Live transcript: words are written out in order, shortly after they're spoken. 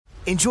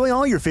Enjoy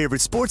all your favorite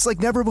sports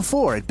like never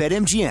before at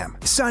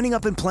BetMGM. Signing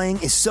up and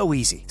playing is so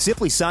easy.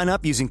 Simply sign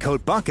up using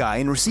code Buckeye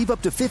and receive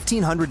up to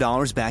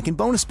 $1,500 back in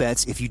bonus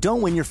bets if you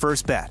don't win your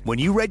first bet. When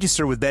you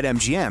register with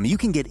BetMGM, you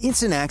can get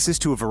instant access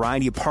to a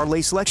variety of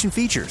parlay selection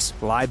features,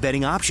 live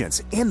betting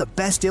options, and the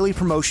best daily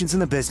promotions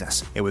in the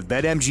business. And with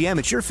BetMGM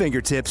at your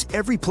fingertips,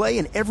 every play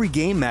and every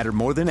game matter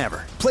more than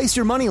ever. Place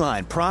your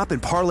moneyline, prop,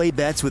 and parlay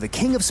bets with the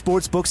king of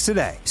sportsbooks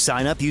today.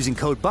 Sign up using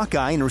code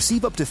Buckeye and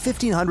receive up to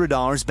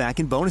 $1,500 back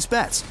in bonus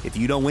bets if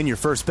you don't win your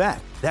first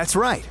bet. That's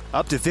right,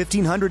 up to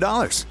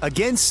 $1,500.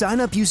 Again, sign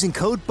up using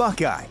code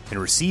Buckeye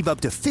and receive up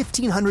to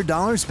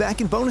 $1,500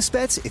 back in bonus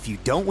bets if you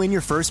don't win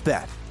your first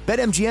bet.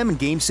 BetMGM and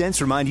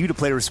GameSense remind you to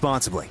play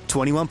responsibly.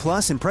 21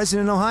 plus and present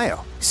in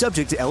Ohio.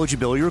 Subject to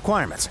eligibility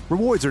requirements.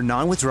 Rewards are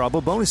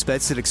non-withdrawable bonus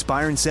bets that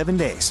expire in 7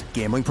 days.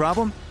 Gambling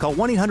problem? Call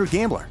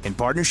 1-800-GAMBLER in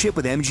partnership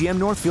with MGM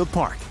Northfield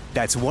Park.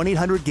 That's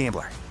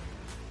 1-800-GAMBLER.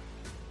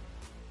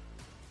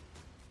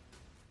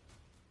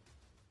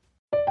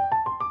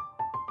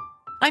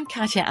 I'm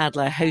Katya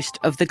Adler, host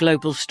of The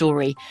Global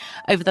Story.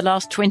 Over the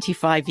last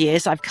 25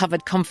 years, I've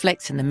covered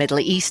conflicts in the Middle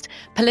East,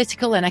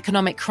 political and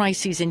economic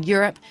crises in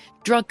Europe,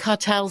 drug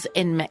cartels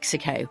in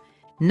Mexico.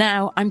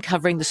 Now I'm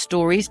covering the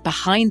stories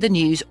behind the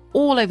news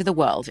all over the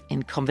world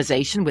in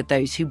conversation with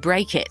those who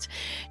break it.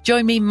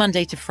 Join me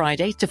Monday to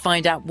Friday to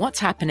find out what's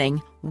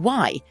happening,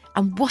 why,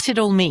 and what it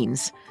all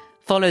means.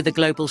 Follow The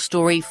Global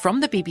Story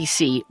from the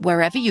BBC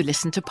wherever you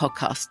listen to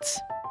podcasts.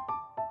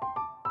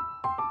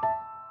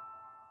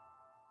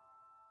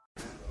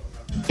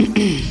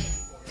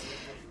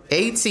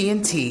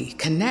 AT&T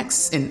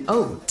connects an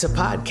ode to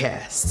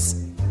podcasts.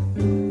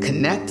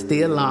 Connect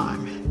the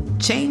alarm.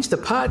 Change the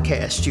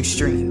podcast you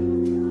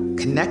stream.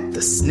 Connect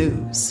the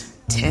snooze.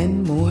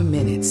 10 more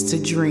minutes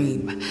to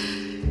dream.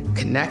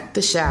 Connect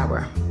the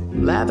shower.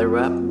 Lather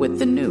up with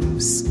the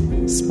news.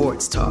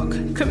 Sports talk,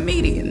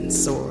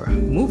 comedians, or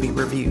movie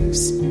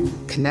reviews.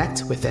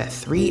 Connect with that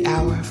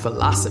 3-hour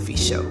philosophy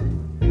show.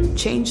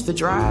 Change the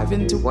drive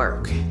into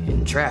work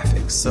in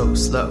traffic so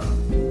slow.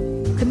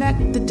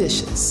 Connect the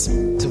dishes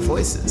to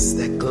voices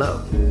that glow.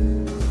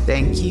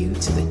 Thank you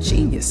to the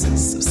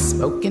geniuses of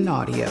spoken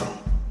audio.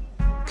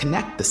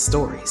 Connect the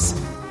stories.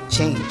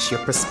 Change your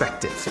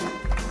perspective.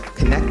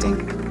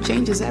 Connecting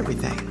changes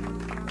everything.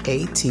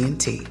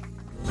 AT&T.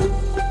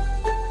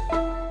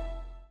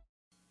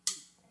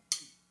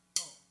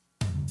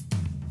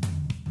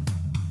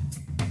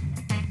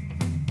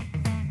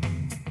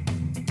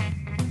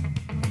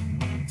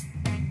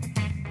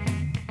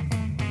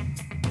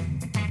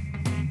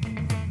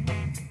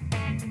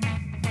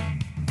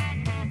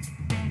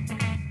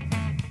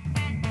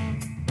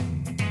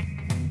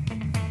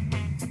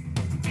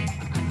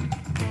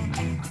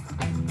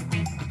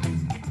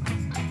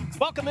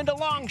 Welcome into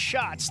Long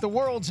Shots, the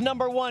world's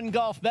 #1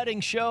 golf betting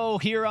show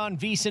here on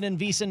VSiN and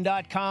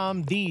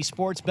VSiN.com, the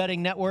sports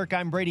betting network.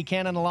 I'm Brady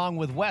Cannon along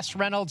with Wes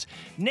Reynolds.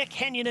 Nick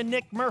Henyon and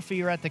Nick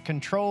Murphy are at the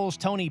controls.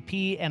 Tony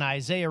P. and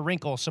Isaiah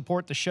Wrinkle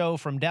support the show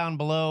from down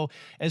below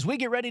as we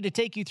get ready to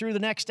take you through the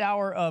next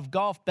hour of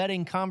golf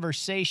betting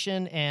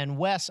conversation. And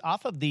Wes,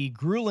 off of the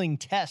grueling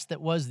test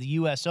that was the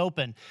U.S.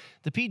 Open,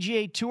 the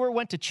PGA Tour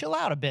went to chill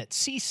out a bit,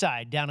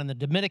 seaside down in the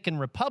Dominican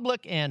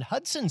Republic, and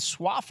Hudson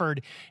Swafford,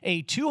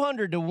 a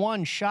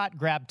 200-1 shot,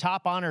 grabbed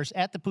top honors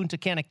at the Punta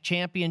Cana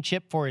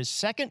Championship for his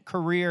second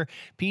career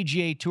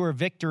PGA Tour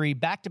victory,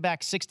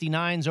 back-to-back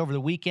 69s over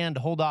the weekend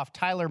to hold off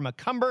Tyler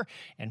McCumber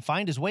and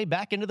find his way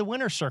back into the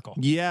winner's circle.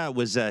 Yeah, it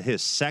was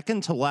his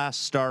second to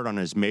last start on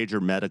his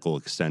major medical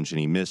extension.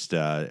 He missed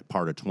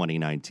part of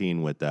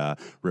 2019 with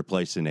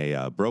replacing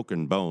a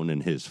broken bone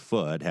in his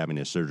foot, having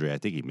his surgery. I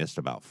think he missed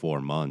about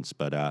 4 months.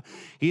 But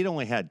he'd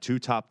only had 2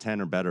 top 10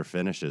 or better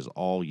finishes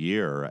all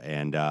year,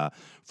 and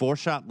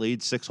 4-shot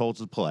lead, 6 holes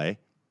to play.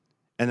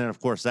 And then,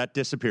 of course, that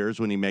disappears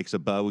when he makes a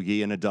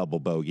bogey and a double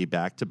bogey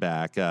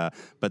back-to-back,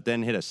 but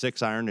then hit a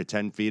 6-iron to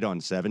 10 feet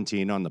on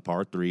 17 on the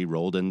par 3,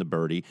 rolled in the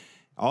birdie.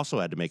 Also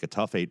had to make a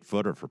tough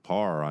 8-footer for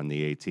par on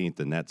the 18th,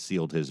 and that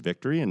sealed his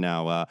victory. And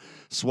now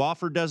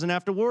Swafford doesn't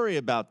have to worry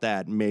about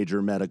that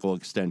major medical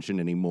extension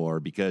anymore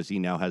because he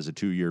now has a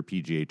 2-year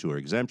PGA Tour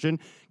exemption,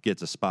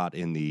 gets a spot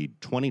in the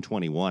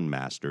 2021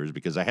 Masters,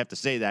 because I have to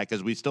say that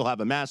because we still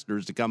have a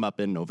Masters to come up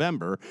in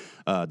November.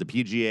 The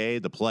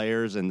PGA, the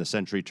Players, and the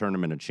Century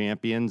Tournament of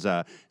Champions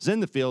is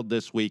in the field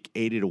this week,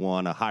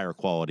 80-1, a higher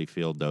quality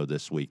field, though,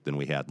 this week than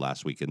we had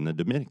last week in the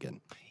Dominican.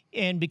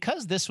 And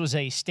because this was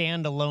a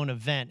standalone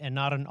event and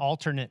not an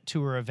alternate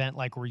tour event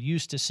like we're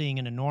used to seeing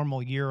in a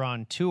normal year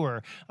on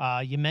tour,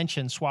 you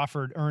mentioned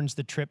Swafford earns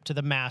the trip to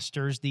the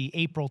Masters, the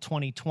April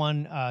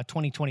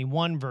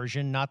 2021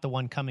 version, not the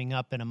one coming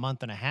up in a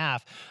month and a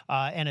half,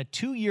 and a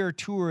 2-year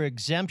tour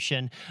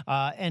exemption,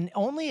 and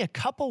only a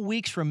couple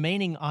weeks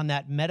remaining on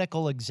that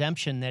medical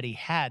exemption that he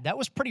had. That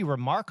was pretty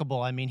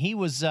remarkable. I mean, he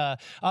was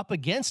up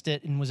against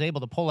it and was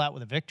able to pull out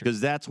with a victory. Because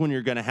that's when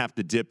you're going to have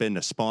to dip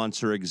into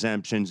sponsor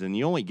exemptions, and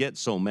you only get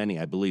so many.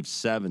 I believe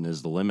 7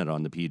 is the limit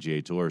on the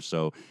PGA Tour.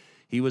 So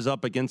he was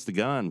up against the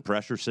gun,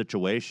 pressure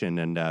situation,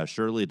 and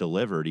surely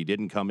delivered. He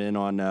didn't come in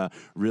on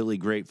really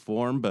great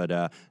form,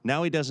 but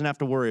now he doesn't have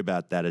to worry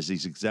about that as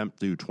he's exempt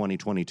through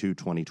 2022,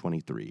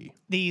 2023.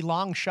 The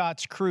Long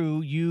Shots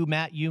crew, you,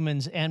 Matt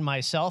Youmans, and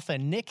myself,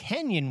 and Nick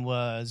Henyon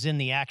was in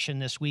the action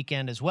this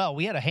weekend as well.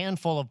 We had a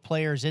handful of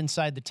players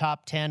inside the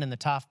top 10 and the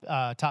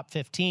top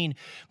 15,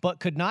 but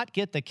could not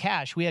get the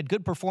cash. We had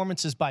good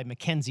performances by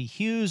Mackenzie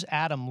Hughes,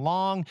 Adam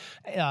Long,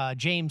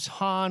 James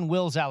Hahn,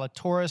 Will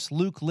Zalatoris,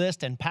 Luke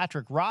List, and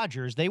Patrick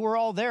Rogers. They were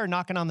all there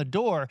knocking on the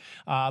door,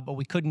 but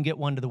we couldn't get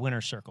one to the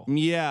winner's circle.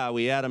 Yeah,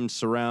 we had them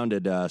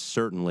surrounded,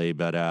 certainly,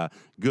 but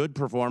good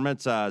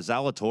performance.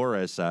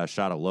 Zalatoris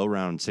shot a low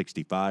round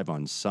 65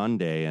 on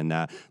Sunday, and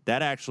that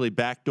actually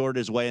backdoored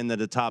his way into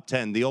the top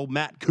 10. The old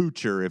Matt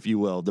Kuchar, if you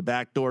will, the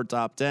backdoor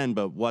top 10.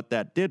 But what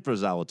that did for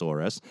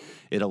Zalatoris,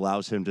 it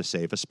allows him to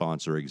save a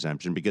sponsor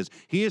exemption because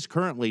he is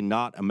currently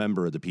not a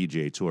member of the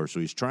PGA Tour. So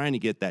he's trying to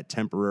get that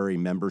temporary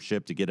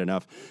membership to get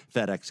enough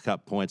FedEx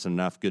Cup points and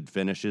enough good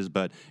finishes.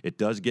 But it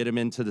does get him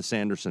into the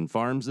Sanderson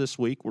Farms this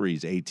week, where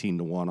he's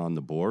 18-1 on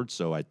the board.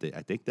 So I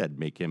think that'd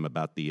make him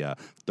about the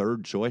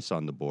third choice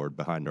on the board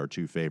behind our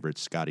two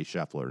favorites, Scotty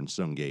Scheffler and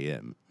Sungjae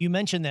Im. You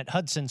mentioned that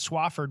Hudson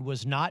Swafford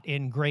was not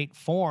in great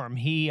form.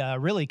 He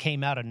really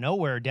came out of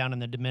nowhere down in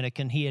the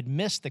Dominican. He had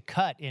missed the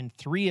cut in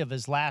 3 of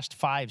his last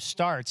 5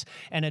 starts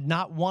and had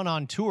not won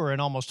on tour in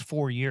almost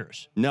 4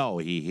 years. No,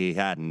 he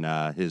hadn't.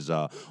 His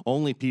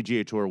only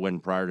PGA Tour win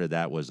prior to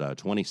that was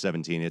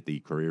 2017 at the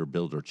Career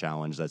Builder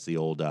Challenge. That's the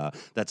old,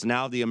 that's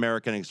now the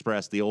American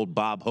Express, the old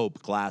Bob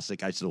Hope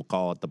Classic. I still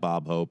call it the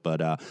Bob Hope,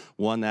 but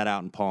won that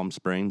out in Palm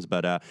Springs.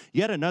 But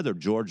yet another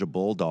Georgia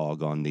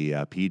Bulldog on the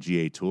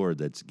PGA Tour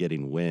that's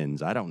getting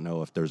wins. I don't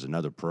know if there's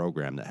another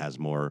program that has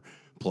more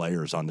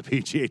players on the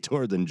PGA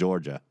Tour than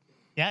Georgia.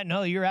 Yeah,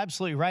 no, you're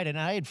absolutely right. And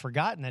I had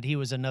forgotten that he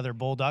was another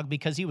Bulldog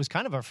because he was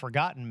kind of a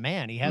forgotten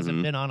man. He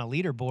hasn't been on a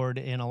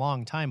leaderboard in a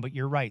long time, but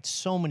you're right.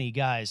 So many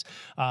guys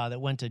that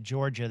went to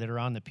Georgia that are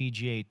on the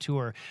PGA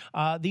Tour.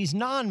 These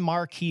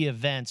non-marquee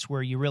events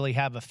where you really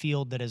have a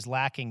field that is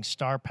lacking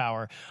star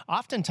power,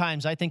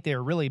 oftentimes I think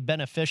they're really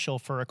beneficial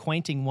for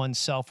acquainting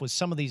oneself with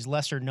some of these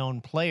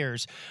lesser-known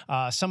players,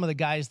 some of the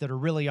guys that are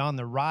really on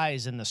the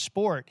rise in the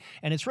sport.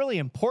 And it's really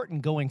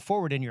important going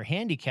forward in your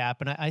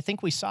handicap, and I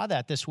think we saw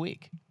that this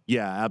week.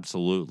 Yeah,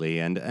 absolutely.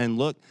 And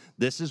look,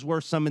 this is where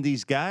some of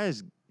these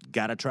guys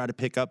got to try to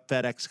pick up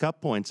FedEx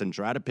Cup points and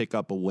try to pick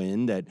up a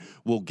win that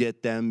will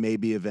get them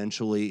maybe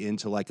eventually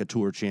into like a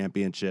tour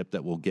championship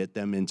that will get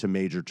them into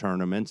major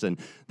tournaments.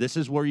 And this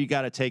is where you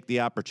got to take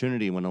the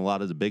opportunity when a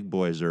lot of the big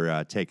boys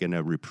are taking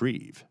a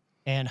reprieve.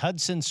 And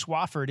Hudson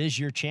Swafford is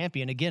your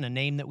champion. Again, a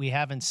name that we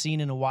haven't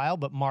seen in a while,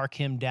 but mark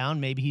him down.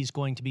 Maybe he's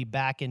going to be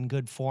back in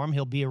good form.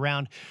 He'll be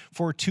around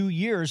for 2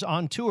 years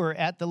on tour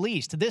at the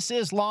least. This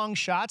is Long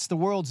Shots, the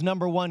world's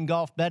 #1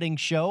 golf betting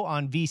show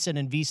on VSiN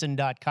and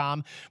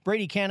VSiN.com.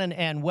 Brady Cannon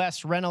and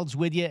Wes Reynolds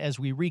with you as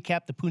we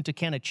recap the Punta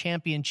Cana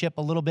Championship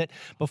a little bit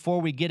before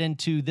we get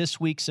into this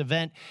week's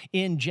event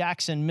in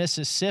Jackson,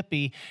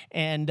 Mississippi.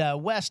 And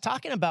Wes,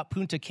 talking about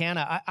Punta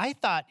Cana, I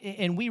thought,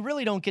 and we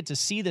really don't get to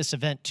see this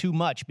event too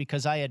much because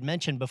I had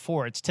mentioned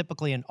before, it's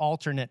typically an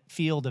alternate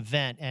field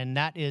event, and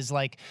that is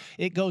like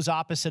it goes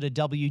opposite a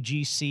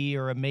WGC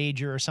or a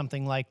major or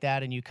something like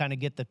that, and you kind of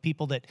get the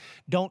people that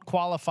don't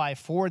qualify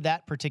for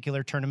that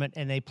particular tournament,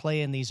 and they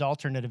play in these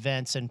alternate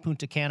events, and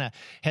Punta Cana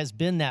has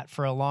been that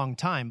for a long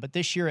time. But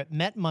this year it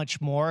meant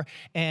much more,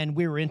 and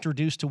we were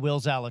introduced to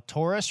Will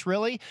Zalatoris,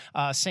 really.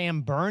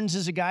 Sam Burns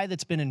is a guy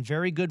that's been in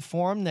very good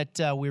form that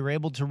we were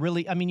able to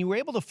really, you were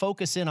able to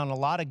focus in on a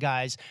lot of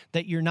guys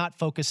that you're not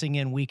focusing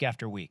in week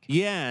after week.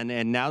 Yeah,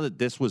 and now that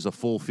this was a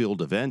full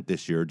field event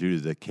this year due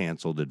to the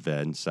canceled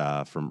events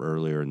from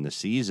earlier in the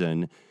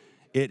season,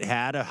 it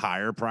had a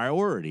higher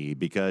priority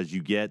because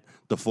you get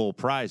the full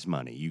prize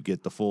money, you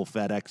get the full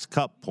FedEx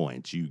Cup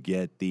points, you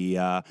get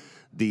the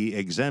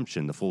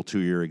exemption, the full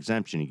 2-year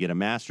exemption, you get a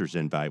Masters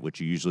invite,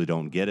 which you usually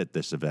don't get at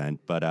this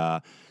event,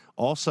 but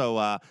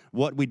also,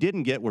 what we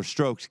didn't get were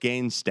strokes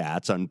gain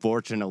stats,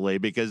 unfortunately,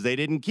 because they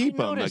didn't keep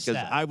them. Because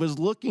I was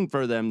looking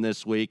for them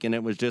this week, and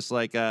it was just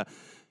like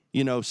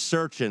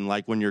searching,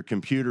 like when your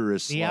computer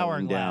is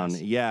slowing down.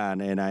 Yeah,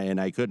 and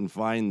I couldn't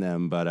find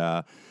them,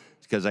 but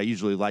because I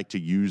usually like to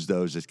use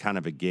those as kind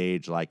of a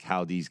gauge, like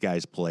how these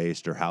guys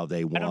placed or how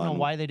they won. I don't know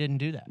why they didn't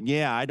do that.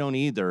 Yeah, I don't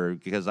either,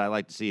 because I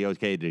like to see,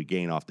 okay, did they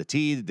gain off the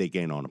tee? Did they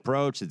gain on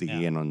approach? Did they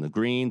gain on the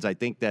greens? I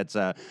think that's,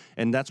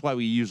 and that's why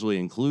we usually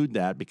include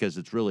that, because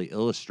it's really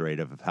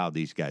illustrative of how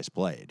these guys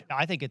played.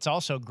 I think it's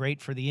also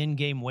great for the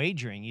in-game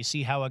wagering. You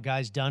see how a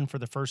guy's done for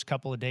the first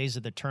couple of days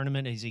of the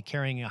tournament. Is he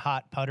carrying a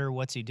hot putter?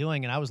 What's he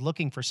doing? And I was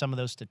looking for some of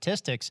those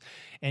statistics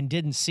and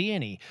didn't see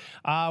any.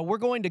 We're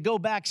going to go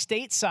back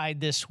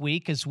stateside this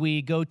week as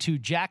we go to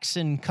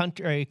Jackson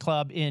Country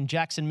Club in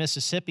Jackson,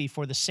 Mississippi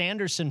for the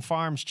Sanderson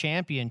Farms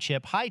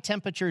Championship. High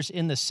temperatures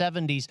in the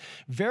 70s,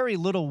 very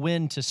little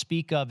wind to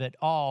speak of at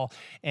all.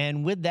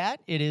 And with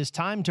that, it is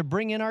time to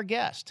bring in our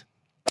guest.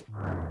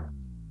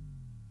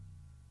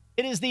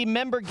 It is the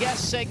member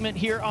guest segment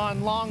here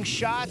on Long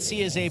Shots.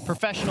 He is a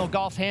professional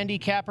golf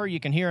handicapper. You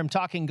can hear him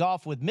talking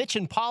golf with Mitch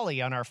and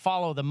Polly on our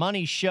Follow the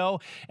Money show,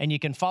 and you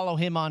can follow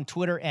him on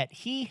Twitter at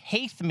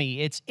HeHathMe.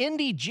 It's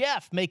Indy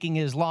Jeff making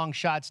his Long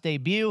Shots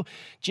debut.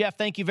 Jeff,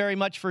 thank you very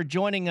much for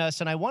joining us,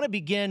 and I want to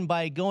begin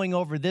by going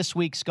over this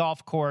week's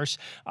golf course.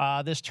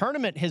 This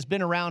tournament has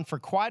been around for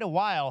quite a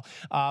while,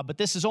 but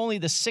this is only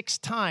the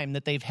 6th time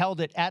that they've held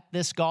it at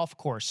this golf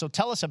course. So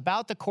tell us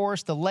about the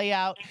course, the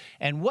layout,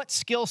 and what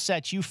skill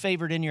sets you favored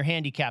in your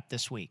handicap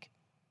this week.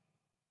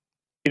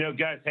 You know,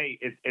 guys, hey,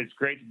 it's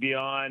great to be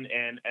on,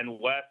 and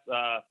Wes,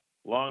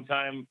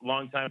 longtime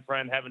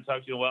friend, haven't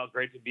talked to you in a while.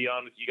 Great to be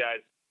on with you guys.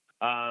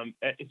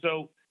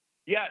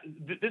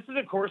 This is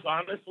a course,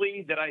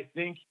 honestly, that I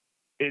think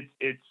it's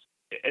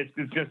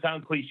going to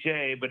sound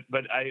cliche, but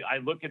I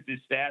look at these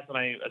stats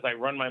and as I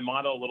run my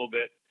model a little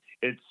bit,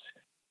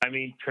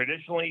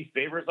 traditionally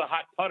favors a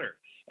hot putter,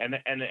 and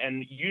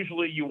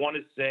usually you want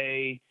to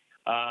say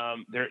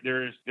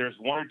there's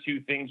one or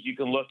two things you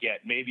can look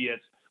at. Maybe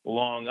it's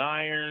long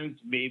irons,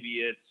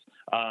 maybe it's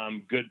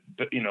good,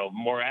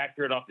 more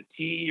accurate off the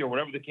tee, or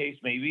whatever the case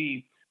may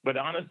be. But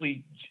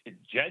honestly,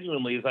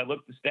 genuinely, as I look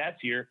at the stats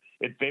here,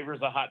 it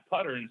favors a hot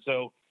putter. And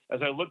so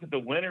as I look at the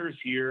winners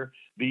here,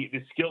 the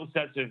skill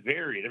sets have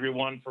varied.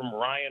 Everyone from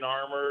Ryan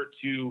Armour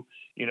to,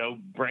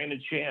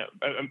 Brandon Champ.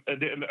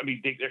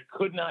 There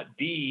could not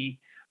be,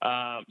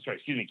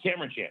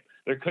 Cameron Champ.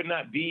 There could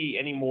not be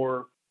any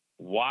more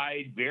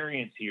wide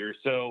variance here.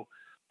 So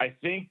I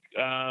think,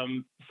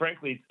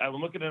 frankly, I'm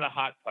looking at a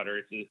hot putter.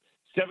 It's a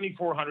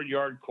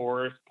 7,400-yard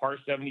course, par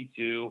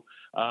 72.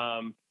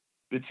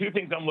 The two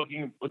things I'm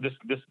looking at this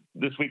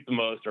week the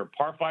most are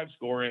par 5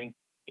 scoring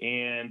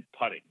and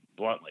putting,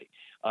 bluntly.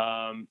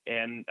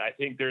 And I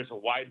think there's a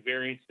wide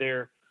variance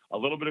there, a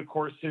little bit of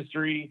course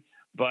history,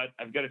 but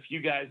I've got a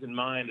few guys in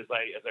mind as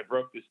I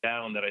broke this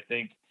down that I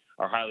think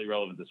are highly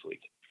relevant this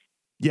week.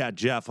 Yeah,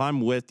 Jeff,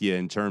 I'm with you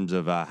in terms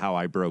of how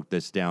I broke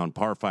this down.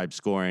 Par 5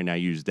 scoring, I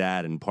use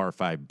that, and par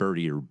 5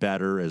 birdie or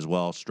better as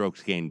well.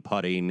 Strokes gained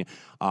putting,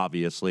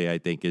 obviously, I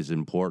think is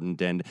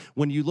important. And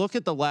when you look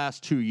at the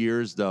last 2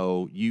 years,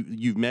 though,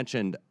 you've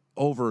mentioned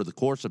over the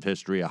course of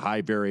history, a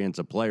high variance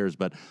of players.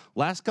 But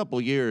last couple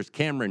of years,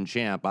 Cameron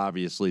Champ,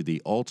 obviously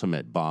the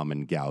ultimate bomb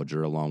and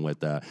gouger, along with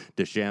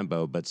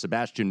DeChambeau. But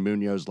Sebastian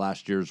Munoz,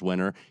 last year's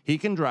winner, he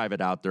can drive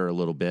it out there a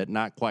little bit,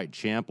 not quite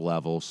Champ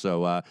level.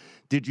 So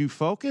did you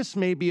focus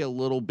maybe a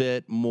little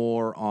bit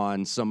more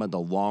on some of the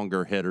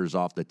longer hitters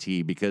off the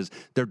tee? Because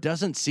there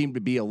doesn't seem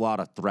to be a lot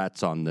of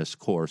threats on this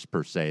course,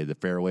 per se. The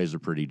fairways are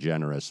pretty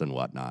generous and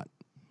whatnot.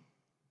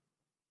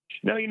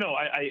 No,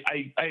 I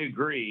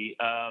agree.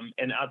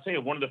 And I'll tell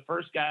you, one of the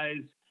first guys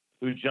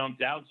who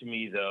jumped out to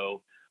me,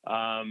 though,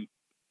 honestly,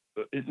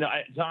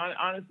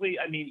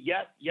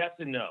 yes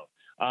and no.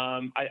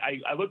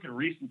 I look at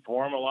recent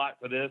form a lot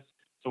for this.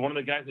 So one of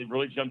the guys that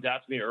really jumped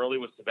out to me early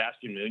was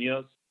Sebastian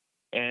Munoz.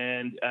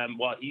 And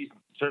while he's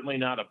certainly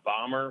not a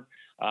bomber,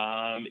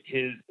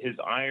 his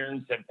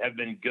irons have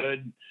been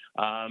good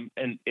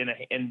and in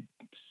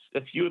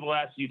a few of the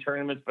last few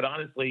tournaments. But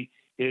honestly,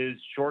 his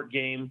short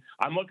game,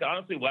 I'm looking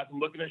at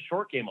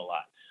short game a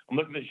lot. I'm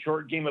looking at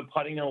short game of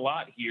putting a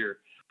lot here.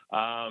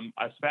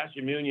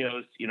 Sebastian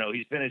Munoz,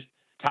 he's finished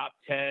top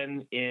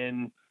 10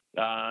 in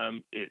 2 of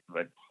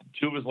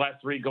his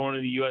last 3 going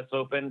to the U.S.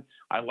 Open.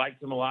 I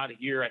liked him a lot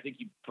here. I think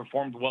he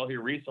performed well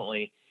here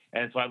recently.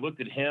 And so I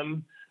looked at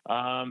him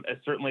as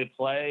certainly a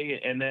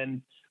play. And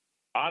then,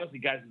 honestly,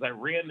 guys, as I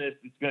ran this,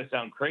 it's going to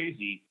sound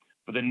crazy,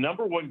 but the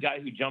number one guy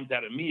who jumped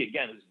out at me,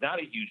 again, who's not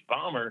a huge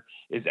bomber,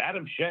 is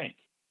Adam Schenk.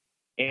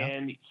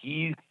 And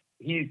he's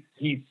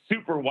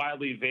super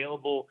widely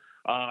available.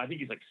 I think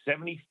he's like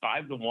 70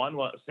 to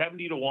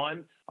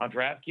 1 on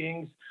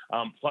DraftKings,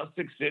 plus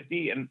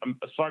 650. And I'm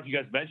sorry if you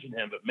guys mentioned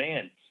him, but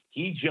man,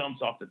 he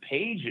jumps off the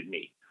page at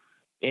me.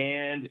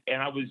 And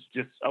I was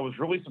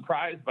really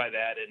surprised by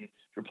that. And if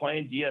you're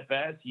playing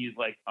DFS, he's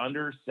like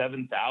under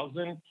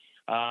 7,000.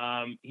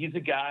 He's a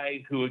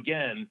guy who,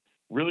 again,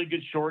 really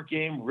good short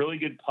game, really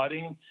good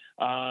putting.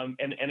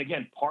 And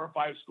again, par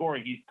 5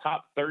 scoring. He's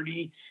top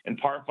 30 in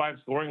par 5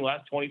 scoring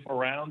last 24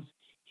 rounds.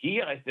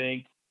 He and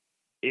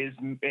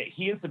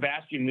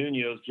Sebastian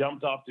Munoz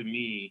jumped off to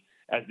me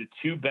as the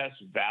 2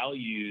 best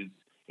values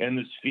in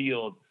this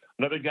field.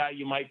 Another guy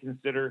you might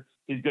consider,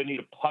 he's going to need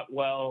to putt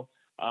well.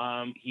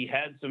 He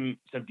had some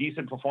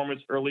decent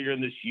performance earlier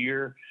in this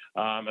year.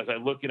 As I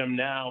look at him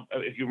now,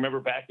 if you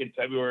remember back in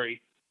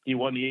February, he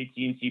won the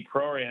AT&T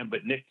Pro-Am,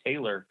 but Nick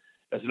Taylor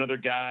is another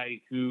guy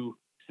who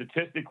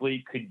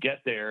statistically could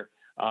get there.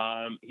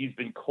 He's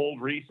been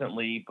cold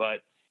recently,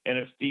 but in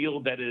a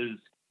field that is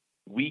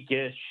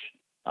weakish,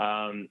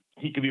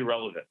 he could be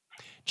relevant.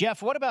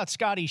 Jeff, what about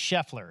Scotty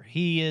Scheffler?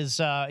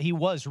 He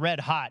was red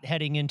hot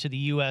heading into the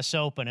U.S.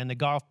 Open, and the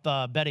golf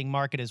betting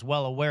market is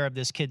well aware of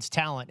this kid's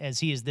talent, as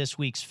he is this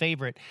week's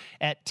favorite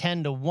at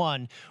 10 to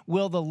 1.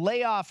 Will the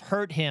layoff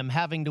hurt him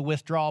having to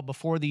withdraw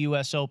before the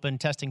U.S. Open,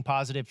 testing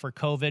positive for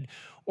COVID?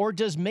 Or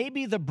does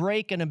maybe the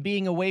break and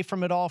being away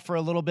from it all for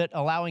a little bit,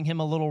 allowing him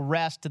a little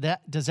rest,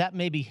 does that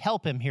maybe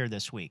help him here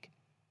this week?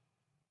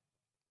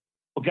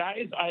 Well,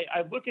 guys,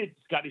 I look at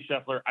Scotty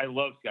Scheffler. I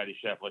love Scotty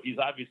Scheffler. He's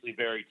obviously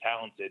very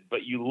talented,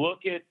 but you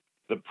look at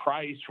the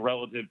price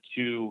relative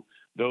to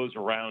those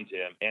around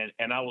him,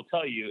 and I will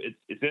tell you,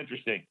 it's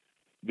interesting.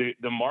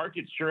 The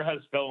market sure has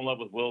fell in love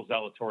with Will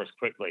Zalatoris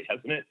quickly,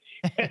 hasn't it?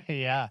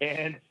 Yeah.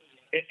 And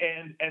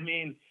I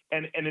mean,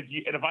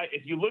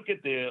 if you look at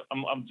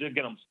I'm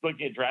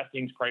looking at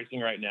DraftKings pricing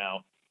right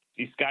now.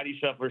 See Scotty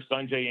Scheffler,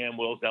 Sungjae Im,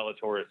 Will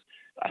Zalatoris.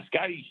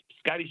 Scotty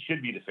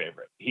should be the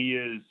favorite. He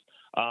is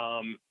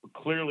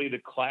clearly the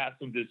class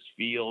of this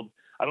field.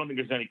 I don't think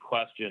there's any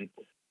question.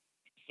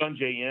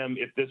 Sungjae Im,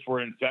 if this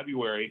were in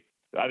February,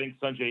 I think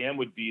Sungjae Im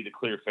would be the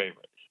clear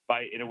favorite.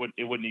 And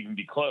it wouldn't even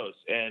be close.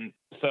 And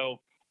so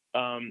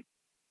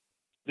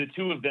the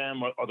two of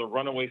them are the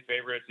runaway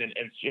favorites, and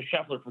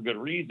Scheffler for good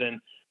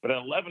reason. But at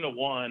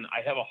 11-1,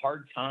 I have a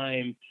hard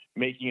time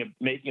making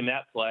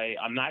that play.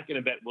 I'm not going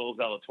to bet Will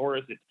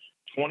Zalatoris at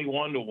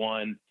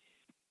 21-1.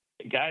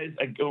 Guys,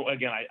 I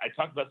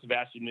talked about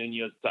Sebastian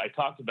Munoz. I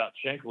talked about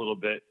Schenk a little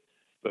bit.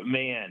 But,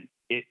 man,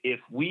 if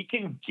we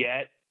can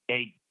get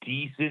a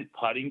decent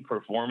putting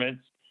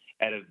performance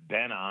out of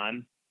Ben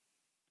On,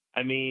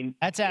 I mean,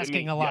 that's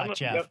asking a lot,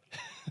 Jeff.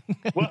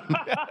 Well,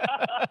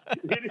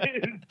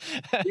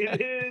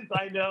 it is.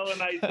 I know.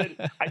 And I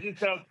said, I just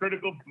how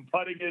critical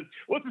putting is.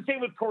 What's the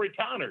same with Corey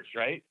Connors,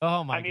 right?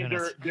 Oh my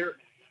goodness.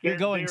 You're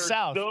going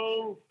south.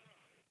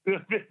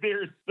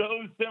 They're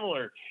so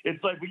similar.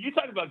 It's like when you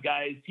talk about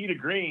guys, tee to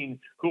green,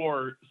 who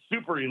are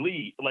super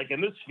elite, like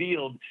in this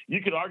field,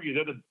 you could argue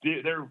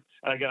they're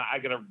again,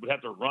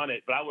 have to run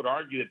it, but I would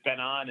argue that Ben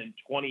On in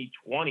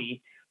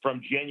 2020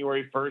 from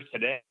January 1st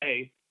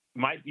today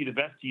might be the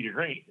best tee to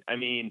green. I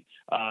mean,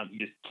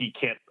 he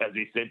can't, as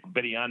they said,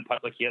 Benny On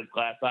putt like he has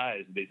glass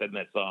eyes. They said in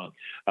that song.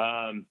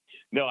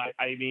 No,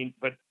 I mean,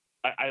 but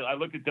I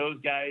look at those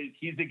guys.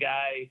 He's a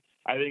guy.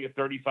 I think at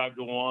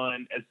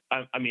 35-1.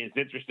 I mean, it's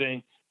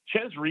interesting.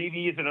 Ches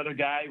Reavie is another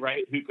guy,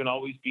 right, who can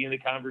always be in the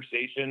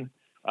conversation,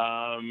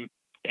 and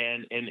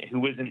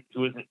who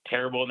isn't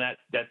terrible on that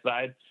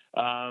side.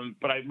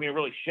 But I mean,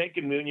 really, Schenk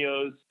and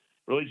Munoz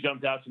really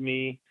jumped out to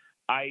me.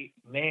 I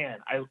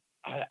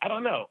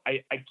don't know.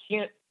 I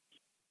can't.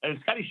 And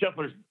Scotty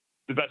Scheffler's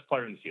the best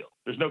player in the field.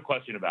 There's no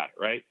question about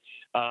it, right?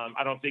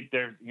 I don't think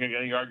there's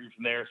any argument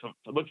from there. So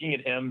looking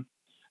at him,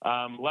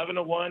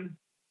 11-1,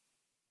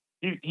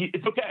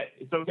 it's okay.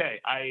 It's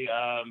okay.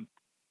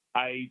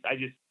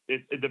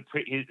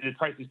 The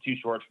price is too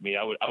short for me.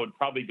 I would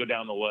probably go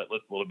down the list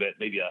a little bit,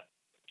 maybe a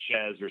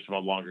Ches or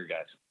some longer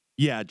guys.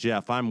 Yeah,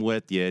 Jeff, I'm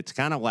with you. It's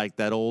kind of like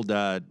that old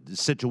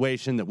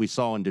situation that we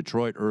saw in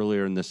Detroit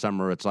earlier in the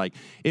summer. It's like,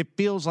 it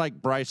feels like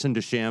Bryson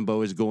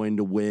DeChambeau is going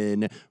to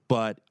win,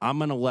 but I'm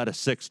going to let a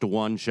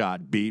 6-1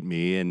 shot beat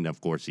me. And of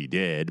course he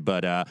did,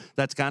 but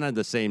that's kind of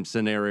the same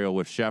scenario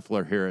with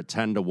Scheffler here at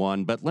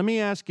 10-1. But let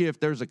me ask you if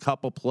there's a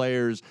couple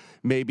players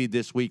maybe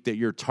this week that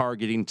you're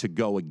targeting to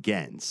go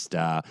against,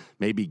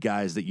 maybe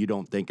guys that you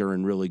don't think are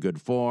in really good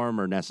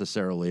form or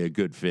necessarily a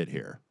good fit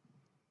here.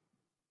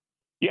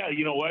 Yeah,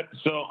 you know what?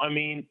 So, I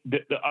mean,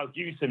 I'll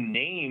give you some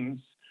names.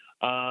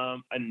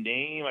 A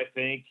name, I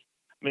think.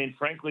 I mean,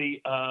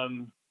 frankly,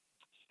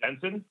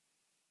 Stenson.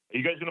 Are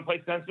you guys going to play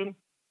Stenson?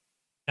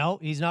 No,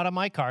 he's not on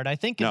my card. I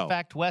think, in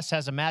fact, Wes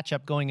has a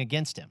matchup going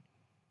against him.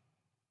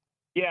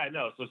 Yeah,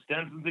 no. So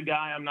Stenson's a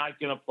guy I'm not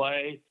going to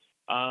play.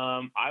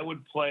 I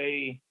would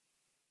play.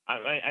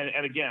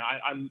 And again,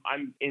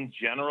 I'm in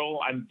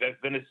general, I've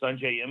been a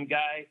Sungjae Im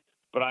guy,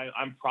 but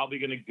I'm probably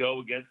going to go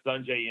against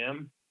Sungjae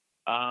Im.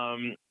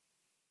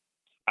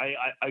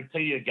 I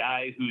tell you a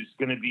guy who's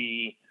going to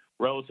be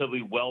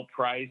relatively well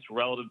priced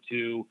relative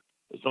to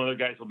some other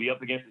guys will be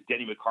up against is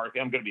Denny McCarthy.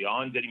 I'm going to be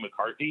on Denny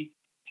McCarthy.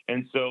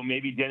 And so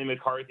maybe Denny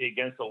McCarthy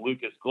against a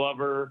Lucas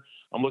Glover.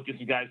 I'm looking at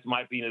some guys who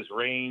might be in his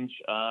range.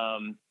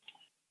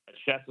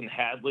 Chesson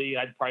Hadley,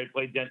 I'd probably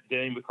play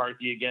Denny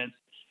McCarthy against.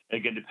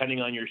 Again, depending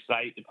on your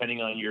site,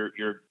 depending on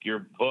your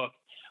book.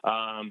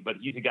 But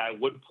he's a guy I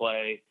would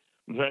play.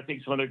 I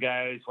think some other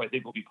guys who I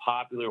think will be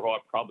popular who I'll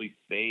probably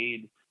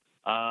fade.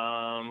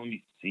 Let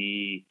me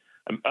see.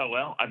 I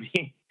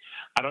mean,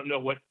 I don't know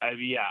what.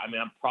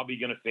 I'm probably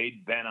going to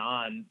fade Ben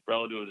On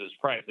relative to his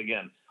price.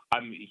 Again,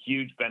 I'm a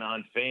huge Ben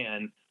On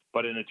fan,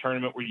 but in a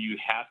tournament where you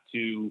have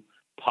to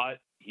putt,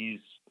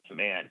 he's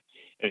man.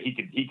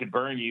 He could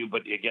burn you,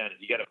 but again, if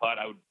you got to putt,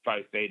 I would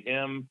probably fade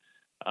him.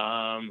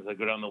 As I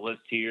go down the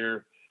list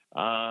here,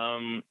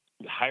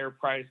 higher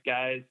price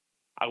guys,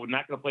 I'm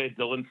not going to play a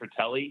Dylan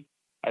Fratelli.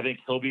 I think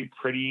he'll be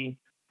pretty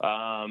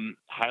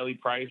highly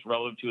priced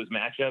relative to his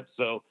matchup.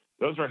 So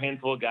those are a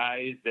handful of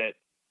guys that,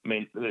 I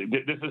mean,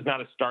 this is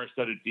not a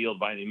star-studded field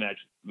by any measure,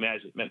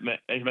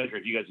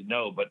 if you guys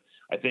know, but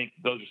I think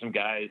those are some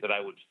guys that I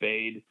would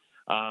fade.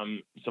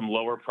 Some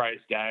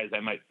lower-priced guys I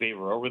might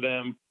favor over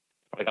them.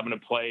 Like I'm going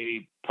to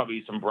play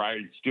probably some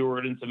Brian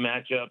Stewart in some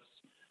matchups.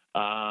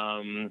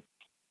 Let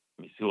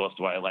me see, who else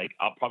do I like?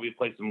 I'll probably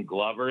play some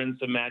Glover in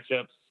some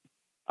matchups.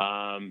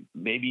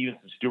 Maybe even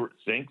some Stewart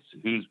Sinks,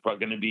 who's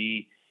probably going to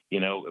be,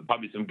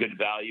 probably some good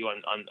value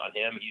on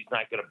him. He's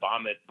not going to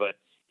bomb it, but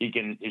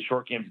his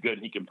short game's good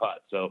and he can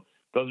putt. So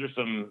those are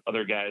some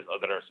other guys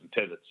that are some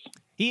pivots.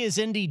 He is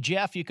Indy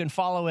Jeff. You can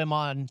follow him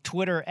on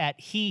Twitter at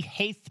He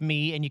Hath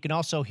Me, and you can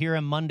also hear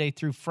him Monday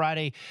through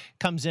Friday.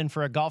 Comes in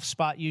for a golf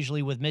spot,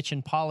 usually with Mitch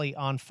and Polly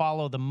on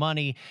Follow the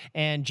Money.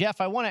 And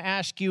Jeff, I want to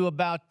ask you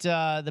about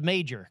the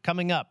major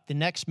coming up. The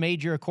next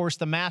major, of course,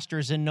 the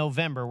Masters in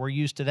November. We're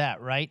used to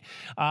that, right?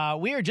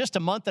 We are just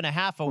a month and a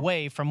half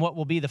away from what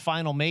will be the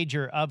final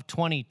major of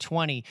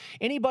 2020.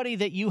 Anybody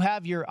that you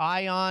have your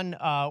eye on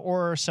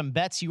or some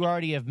bets you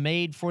already have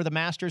made for the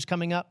Masters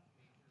coming up?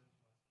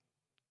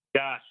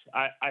 Gosh,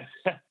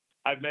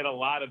 I've made a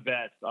lot of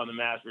bets on the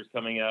Masters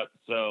coming up.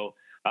 So,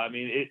 I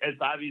mean, it's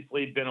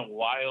obviously been a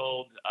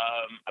wild,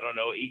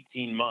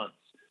 18 months.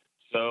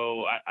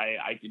 So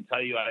I can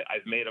tell you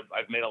I've made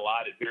a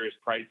lot at various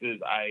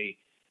prices. I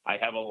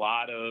have a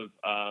lot of,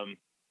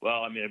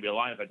 I'd be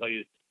lying if I tell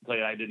you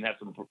I didn't have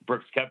some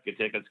Brooks Koepka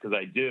tickets, because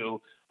I do.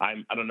 I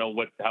don't know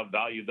how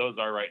valued those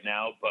are right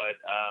now,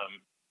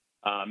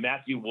 but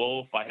Matthew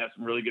Wolff, I have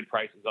some really good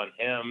prices on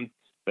him.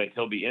 I think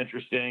he'll be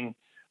interesting.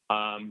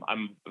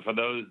 For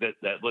those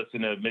that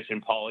listen to Mitch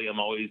and Pauly, I'm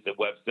always a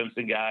Webb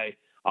Simpson guy.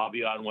 I'll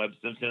be on Webb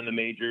Simpson in the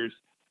majors.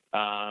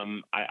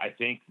 I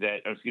think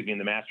that, in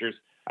the Masters,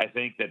 I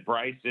think that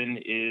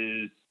Bryson's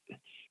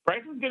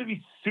going to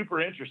be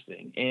super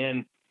interesting.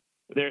 And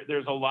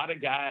there's a lot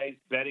of guys,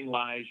 betting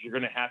wise, you're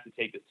going to have to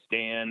take a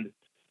stand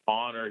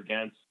on or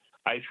against.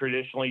 I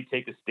traditionally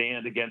take a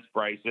stand against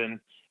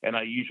Bryson, and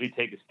I usually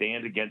take a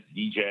stand against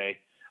DJ.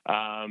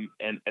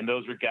 And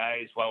those are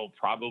guys who I will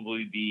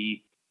probably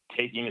be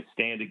taking a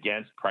stand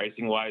against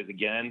pricing wise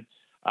again.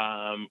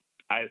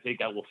 I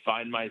think I will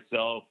find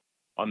myself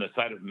on the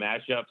side of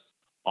matchups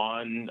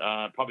on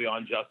probably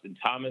on Justin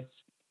Thomas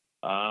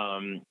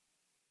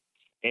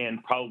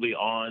and probably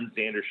on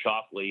Xander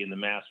Schauffele in the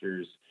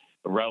Masters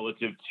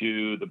relative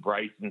to the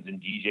Brysons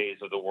and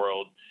DJs of the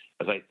world.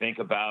 As I think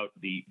about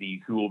the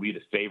who will be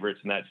the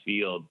favorites in that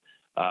field,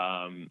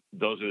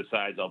 those are the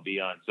sides I'll be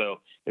on.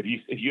 So if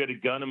you had a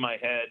gun in my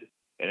head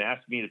and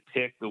asked me to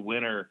pick the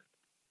winner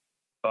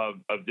of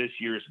this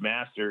year's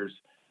Masters,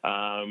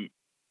 I'd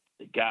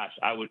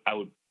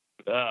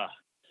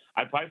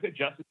probably pick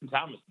Justin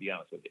Thomas, to be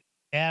honest with you.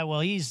 Yeah, well,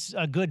 he's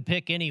a good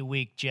pick any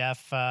week,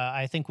 Jeff.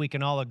 I think we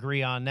can all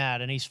agree on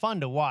that. And he's fun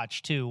to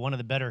watch, too. One of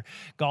the better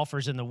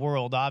golfers in the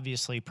world,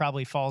 obviously.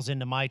 Probably falls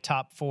into my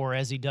top 4,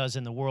 as he does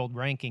in the world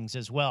rankings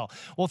as well.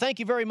 Well, thank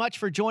you very much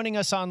for joining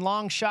us on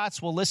Long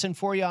Shots. We'll listen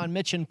for you on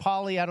Mitch and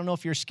Pauly. I don't know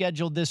if you're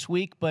scheduled this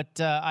week,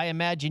 but I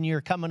imagine you're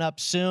coming up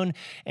soon.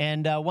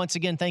 And once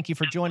again, thank you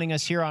for joining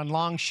us here on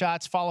Long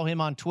Shots. Follow him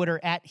on Twitter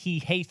at He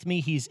Hath Me.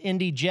 He's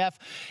Indy Jeff.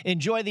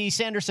 Enjoy the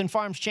Sanderson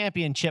Farms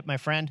Championship, my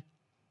friend.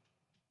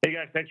 Hey,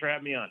 guys, thanks for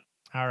having me on.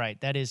 All right,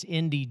 that is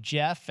Indy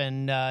Jeff,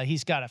 and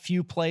he's got a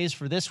few plays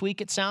for this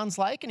week, it sounds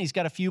like, and he's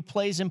got a few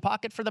plays in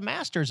pocket for the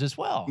Masters as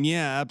well.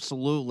 Yeah,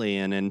 absolutely.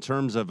 And in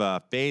terms of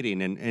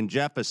fading, and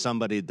Jeff is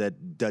somebody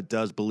that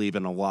does believe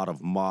in a lot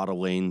of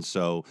modeling,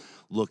 so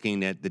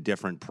looking at the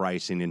different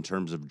pricing in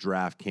terms of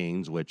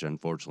DraftKings, which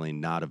unfortunately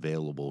not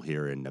available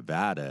here in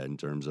Nevada in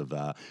terms of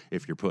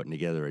if you're putting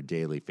together a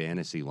daily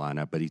fantasy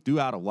lineup. But he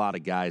threw out a lot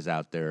of guys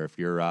out there. If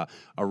you're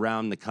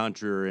around the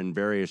country or in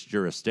various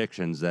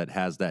jurisdictions that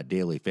has that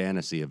daily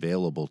fantasy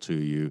available to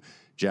you,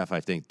 Jeff,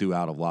 I think, threw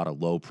out a lot of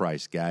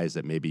low-priced guys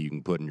that maybe you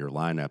can put in your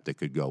lineup that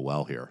could go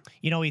well here.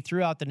 You know, he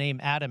threw out the name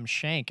Adam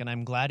Schenk, and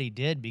I'm glad he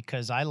did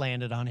because I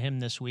landed on him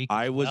this week.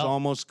 I was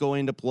almost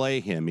going to play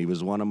him. He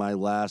was one of my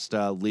last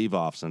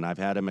leave-offs, and I've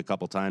had him a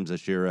couple times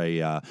this year,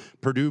 a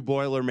Purdue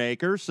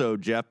Boilermaker. So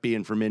Jeff,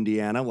 being from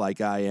Indiana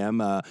like I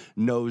am,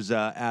 knows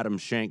Adam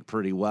Schenk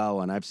pretty well,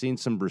 and I've seen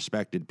some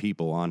respected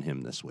people on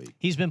him this week.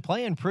 He's been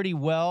playing pretty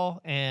well,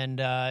 and,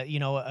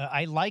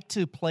 I like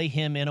to play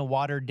him in a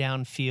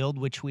watered-down field,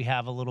 which we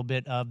have a little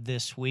bit of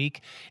this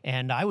week,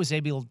 and I was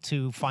able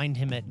to find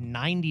him at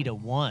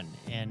 90-1,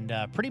 and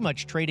pretty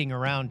much trading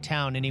around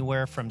town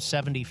anywhere from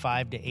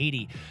 75 to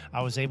 80.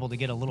 I was able to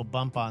get a little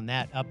bump on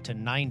that up to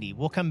 90.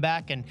 We'll come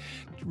back and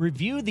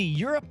review the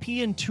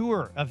European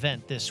Tour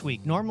event this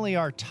week. Normally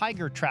our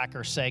Tiger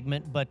Tracker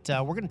segment, but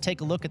we're going to take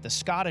a look at the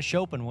Scottish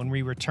Open when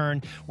we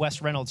return.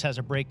 Wes Reynolds has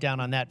a breakdown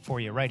on that for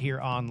you right here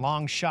on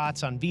Long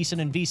Shots on VSiN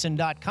and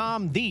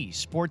VSiN.com, the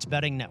Sports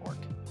Betting Network.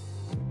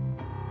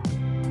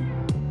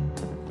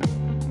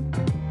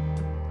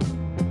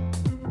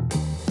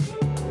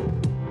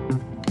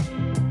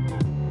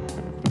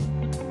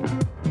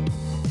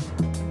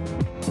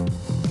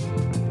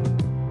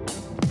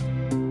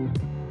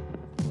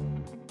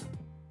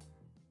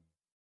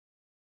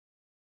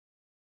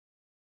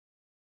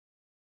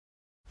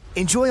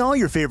 Enjoy all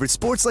your favorite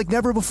sports like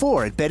never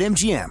before at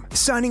BetMGM.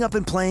 Signing up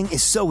and playing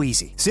is so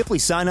easy. Simply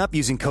sign up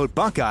using code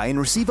Buckeye and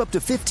receive up to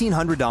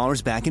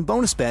 $1,500 back in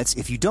bonus bets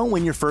if you don't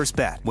win your first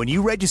bet. When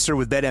you register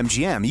with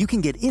BetMGM, you can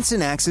get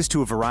instant access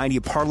to a variety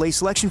of parlay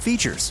selection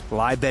features,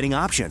 live betting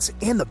options,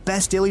 and the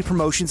best daily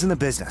promotions in the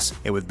business.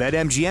 And with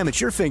BetMGM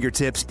at your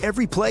fingertips,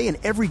 every play and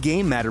every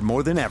game matter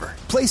more than ever.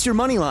 Place your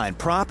moneyline,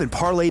 prop, and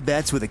parlay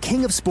bets with the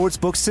king of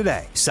sportsbooks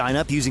today. Sign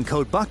up using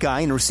code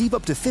Buckeye and receive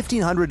up to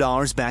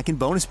 $1,500 back in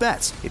bonus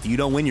bets. if you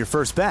don't win your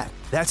first bet.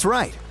 That's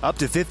right, up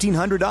to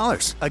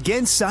 $1,500.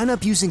 Again, sign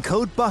up using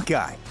code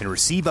Buckeye and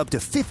receive up to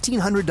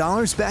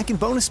 $1,500 back in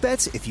bonus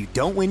bets if you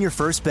don't win your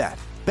first bet.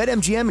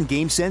 BetMGM and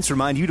GameSense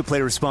remind you to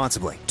play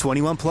responsibly.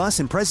 21 plus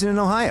and present in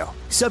Ohio.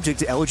 Subject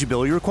to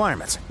eligibility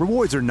requirements.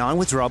 Rewards are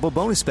non-withdrawable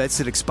bonus bets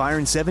that expire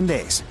in 7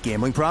 days.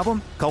 Gambling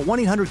problem? Call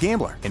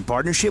 1-800-GAMBLER in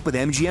partnership with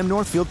MGM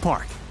Northfield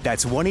Park.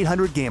 That's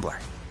 1-800-GAMBLER.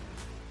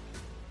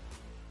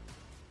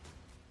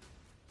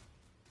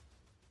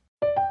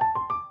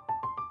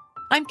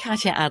 I'm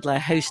Katya Adler,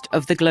 host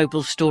of The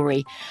Global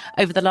Story.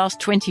 Over the last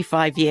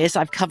 25 years,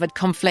 I've covered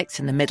conflicts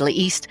in the Middle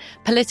East,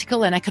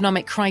 political and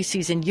economic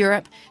crises in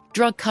Europe,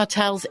 drug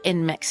cartels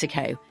in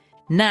Mexico.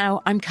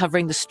 Now I'm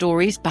covering the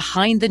stories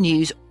behind the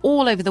news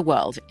all over the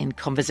world in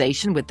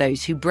conversation with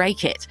those who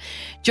break it.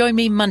 Join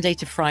me Monday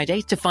to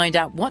Friday to find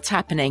out what's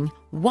happening,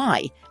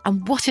 why,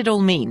 and what it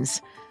all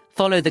means.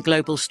 Follow The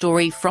Global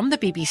Story from the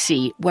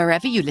BBC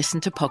wherever you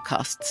listen to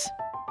podcasts.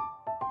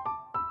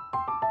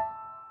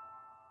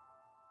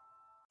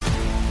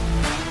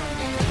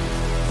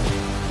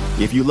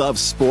 If you love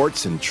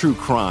sports and true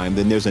crime,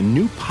 then there's a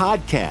new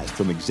podcast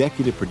from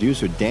executive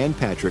producer Dan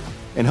Patrick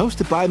and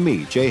hosted by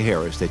me, Jay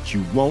Harris, that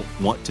you won't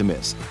want to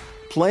miss.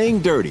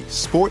 Playing Dirty: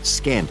 Sports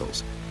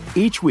Scandals.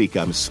 Each week,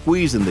 I'm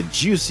squeezing the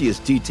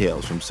juiciest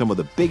details from some of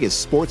the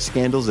biggest sports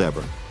scandals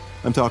ever.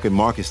 I'm talking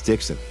Marcus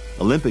Dixon,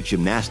 Olympic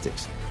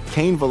gymnastics,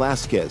 Cain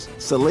Velasquez,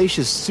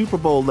 salacious Super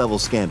Bowl-level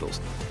scandals.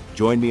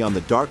 Join me on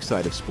the dark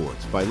side of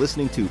sports by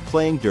listening to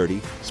Playing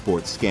Dirty: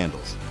 Sports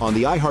Scandals on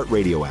the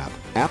iHeartRadio app,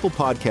 Apple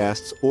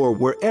Podcasts, or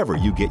wherever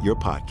you get your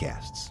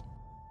podcasts.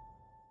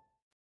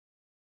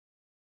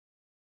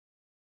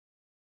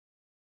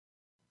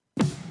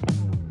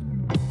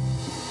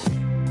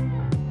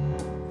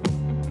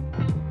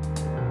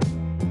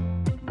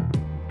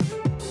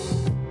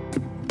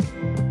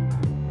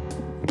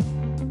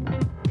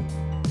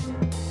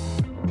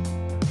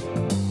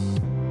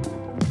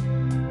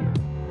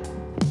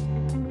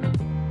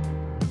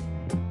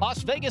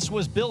 Las Vegas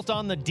was built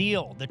on the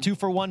deal. The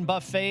 2-for-1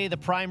 buffet, the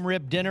prime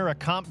rib dinner, a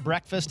comp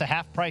breakfast, a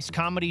half-price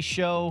comedy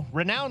show.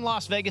 Renowned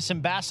Las Vegas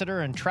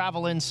ambassador and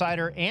travel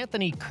insider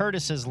Anthony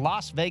Curtis's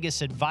Las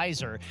Vegas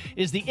Advisor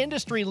is the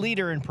industry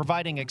leader in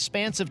providing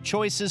expansive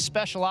choices,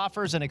 special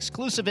offers, and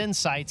exclusive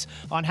insights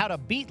on how to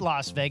beat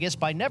Las Vegas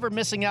by never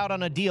missing out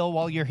on a deal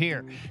while you're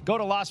here. Go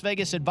to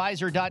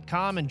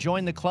LasVegasAdvisor.com and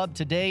join the club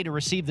today to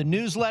receive the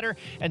newsletter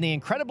and the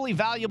incredibly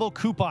valuable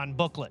coupon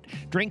booklet.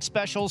 Drink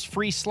specials,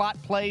 free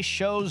slot play,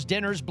 shows,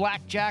 dinners,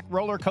 blackjack,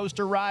 roller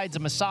coaster rides, a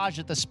massage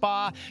at the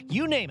spa,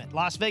 you name it.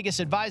 Las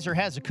Vegas Advisor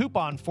has a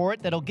coupon for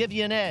it that'll give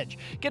you an edge.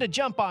 Get a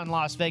jump on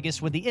Las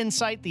Vegas with the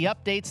insight, the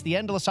updates, the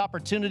endless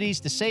opportunities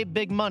to save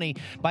big money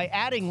by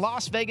adding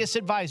Las Vegas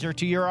Advisor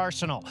to your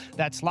arsenal.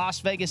 That's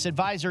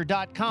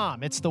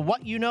LasVegasAdvisor.com. It's the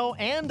what you know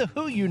and the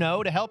who you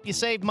know to help you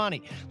save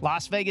money.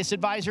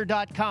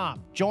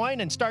 LasVegasAdvisor.com.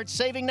 Join and start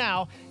saving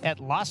now at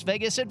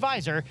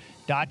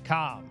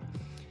LasVegasAdvisor.com.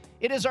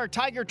 It is our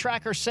Tiger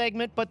Tracker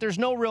segment, but there's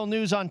no real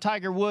news on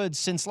Tiger Woods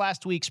since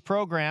last week's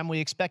program. We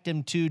expect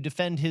him to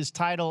defend his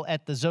title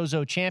at the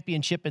Zozo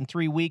Championship in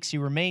 3 weeks. He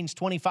remains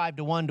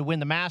 25-1 to win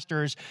the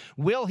Masters.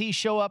 Will he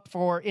show up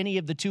for any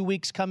of the 2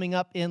 weeks coming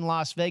up in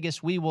Las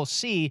Vegas? We will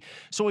see.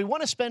 So we want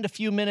to spend a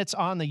few minutes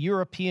on the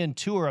European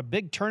Tour, a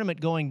big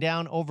tournament going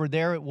down over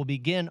there. It will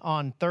begin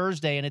on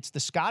Thursday, and it's the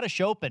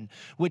Scottish Open,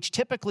 which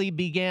typically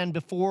began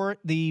before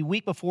the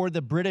week before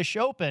the British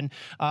Open.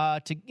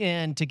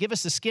 To give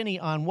us a skinny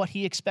on what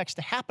he expects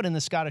to happen in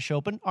the Scottish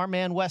Open, our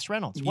man Wes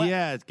Reynolds.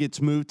 Yeah, it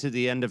gets moved to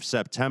the end of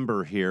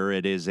September here.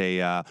 It is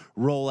a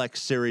Rolex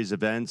Series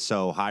event,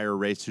 so higher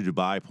Race to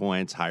Dubai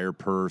points, higher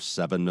purse,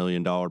 $7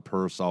 million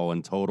purse all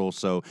in total.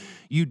 So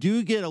you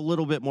do get a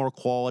little bit more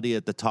quality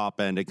at the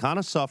top end. It kind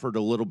of suffered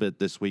a little bit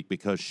this week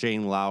because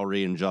Shane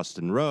Lowry and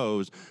Justin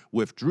Rose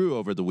withdrew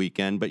over the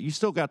weekend, but you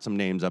still got some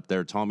names up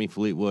there. Tommy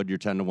Fleetwood, your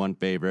 10-1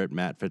 favorite,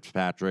 Matt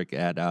Fitzpatrick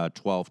at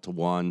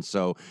 12-1.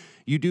 So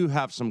you do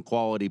have some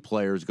quality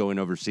players going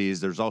overseas.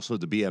 There's also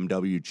the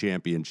BMW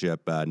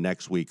Championship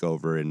next week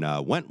over in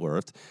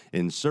Wentworth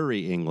in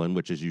Surrey, England,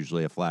 which is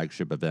usually a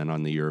flagship event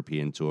on the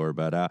European Tour.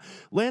 But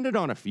landed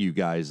on a few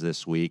guys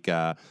this week.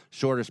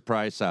 Shortest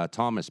price,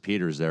 Thomas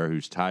Pieters there,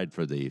 who's tied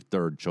for the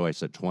third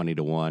choice at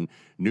 20-1.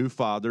 New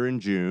father in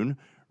June,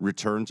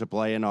 returned to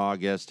play in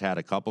August, had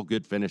a couple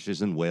good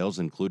finishes in Wales,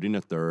 including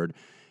a third.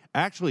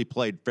 Actually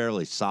played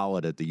fairly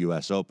solid at the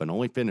U.S. Open,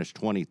 only finished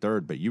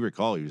 23rd, but you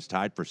recall he was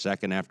tied for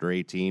second after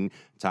 18,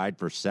 tied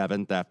for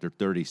seventh after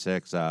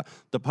 36.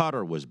 The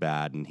putter was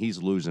bad, and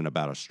he's losing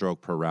about a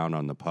stroke per round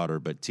on the putter,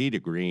 but tee to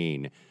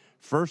green,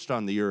 first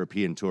on the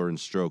European Tour in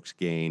strokes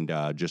gained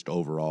just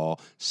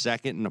overall,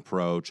 second in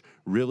approach,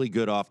 really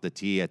good off the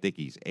tee. I think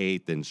he's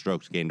eighth in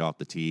strokes gained off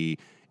the tee,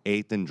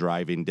 eighth in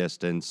driving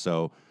distance,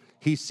 so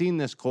he's seen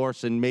this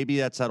course, and maybe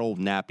that's that old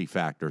nappy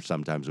factor.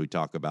 Sometimes we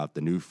talk about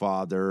the new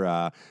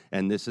father,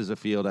 and this is a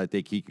field I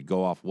think he could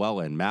go off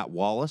well in. Matt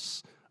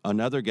Wallace,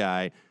 another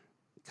guy,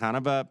 kind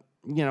of a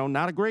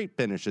not a great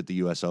finish at the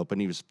U.S. Open.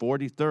 He was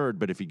 43rd,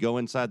 but if you go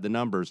inside the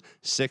numbers,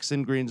 6th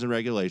in greens and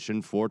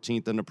regulation,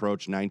 14th in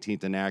approach,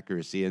 19th in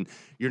accuracy, and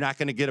you're not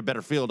going to get a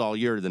better field all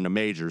year than the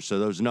majors, so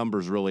those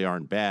numbers really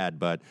aren't bad,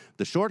 but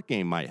the short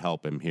game might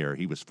help him here.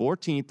 He was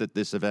 14th at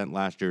this event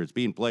last year. It's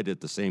being played at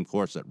the same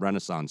course at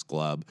Renaissance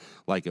Club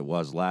like it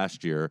was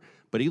last year,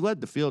 but he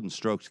led the field in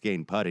strokes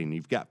gained putting.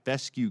 You've got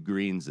fescue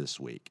greens this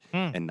week,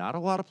 and not a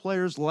lot of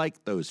players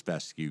like those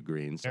fescue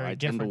greens. So I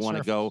tend to want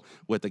to go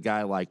with a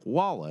guy like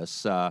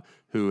Wallace,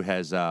 who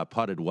has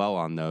putted well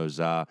on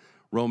those.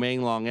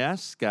 Romain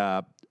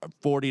Longesque,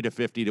 40 to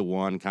 50 to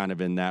 1, kind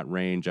of in that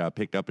range.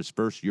 Picked up his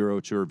first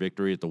Euro Tour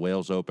victory at the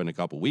Wales Open a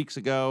couple weeks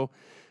ago.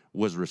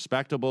 Was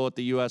respectable at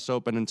the U.S.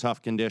 Open in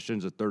tough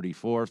conditions at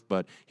 34th,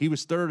 but he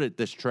was third at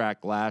this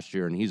track last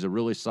year, and he's a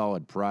really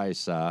solid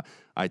price.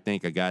 I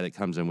think a guy that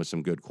comes in with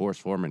some good course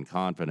form and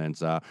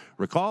confidence.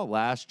 Recall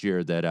last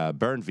year that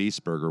Bernd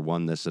Wiesberger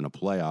won this in a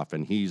playoff,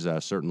 and he's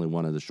certainly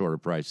one of the shorter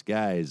price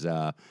guys.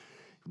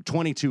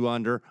 22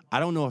 under. I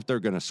don't know if they're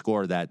going to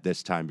score that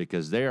this time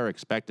because they are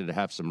expected to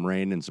have some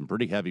rain and some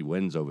pretty heavy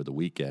winds over the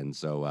weekend.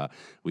 So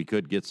we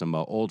could get some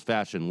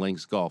old-fashioned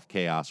links golf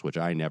chaos, which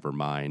I never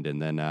mind.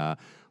 And then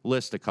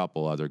list a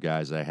couple other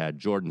guys I had.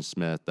 Jordan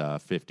Smith,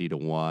 50 to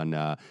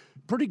 1.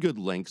 Pretty good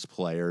links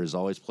player. Has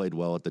always played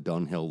well at the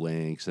Dunhill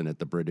Links and at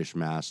the British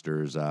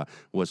Masters.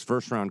 Was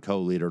first-round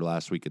co-leader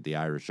last week at the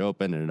Irish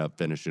Open. Ended up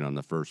finishing on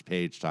the first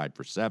page, tied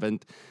for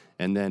 7th.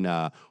 And then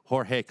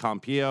Jorge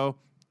Campillo,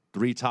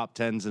 3 top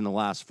 10s in the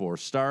last 4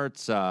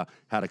 starts. Had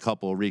a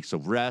couple of weeks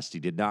of rest. He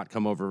did not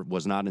come over,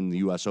 was not in the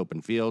U.S.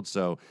 Open field.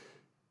 So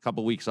a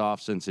couple weeks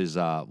off since his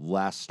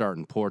last start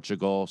in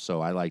Portugal. So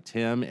I liked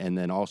him. And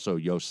then also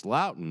Joost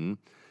Luiten,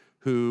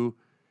 who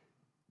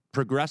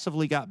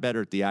progressively got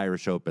better at the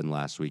Irish Open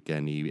last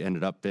weekend. He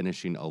ended up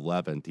finishing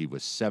 11th. He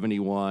was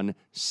 71,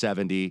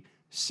 70,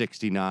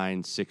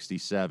 69,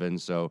 67.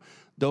 So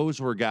those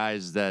were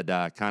guys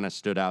that kind of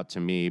stood out to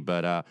me.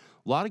 But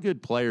a lot of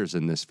good players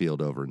in this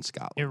field over in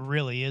Scotland. It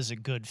really is a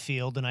good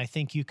field, and I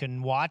think you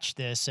can watch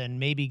this and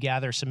maybe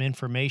gather some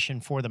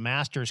information for the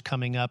Masters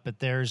coming up, but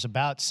there's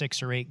about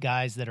 6 or 8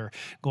 guys that are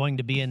going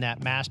to be in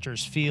that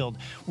Masters field.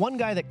 One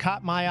guy that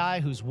caught my eye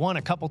who's won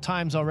a couple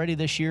times already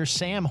this year,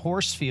 Sam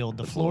Horsfield,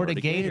 the Florida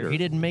Gator. He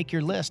didn't make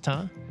your list,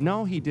 huh?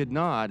 No, he did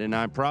not, and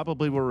I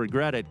probably will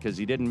regret it because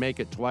he didn't make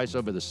it twice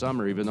over the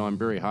summer, even though I'm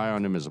very high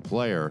on him as a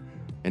player.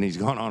 And he's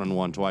gone on and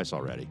won twice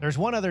already. There's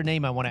one other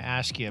name I want to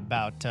ask you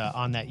about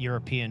on that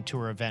European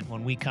Tour event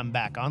when we come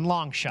back on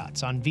Long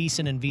Shots on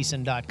VSiN and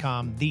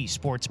VSiN.com, the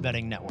sports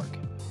betting network.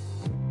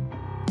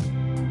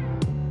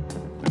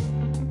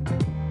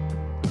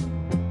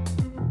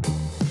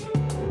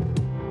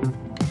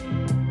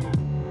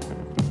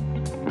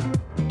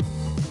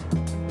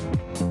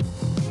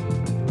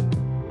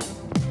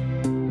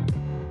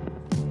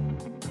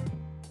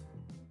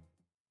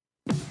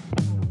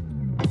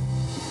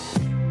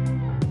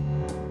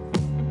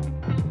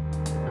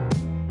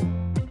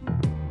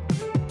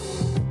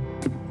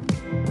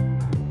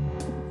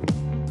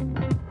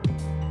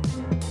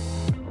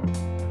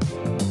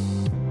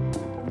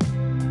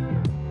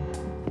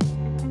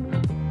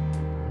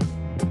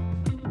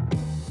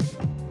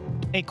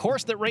 A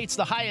course that rates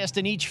the highest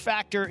in each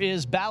factor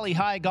is Bali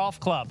High Golf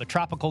Club, a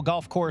tropical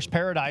golf course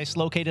paradise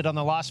located on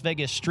the Las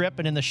Vegas Strip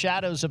and in the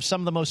shadows of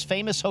some of the most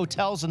famous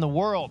hotels in the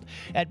world.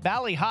 At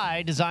Bali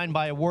High, designed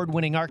by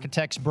award-winning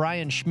architects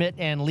Brian Schmidt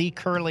and Lee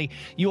Curley,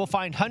 you will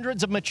find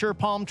hundreds of mature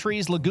palm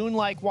trees,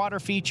 lagoon-like water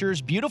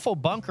features, beautiful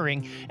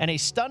bunkering, and a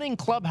stunning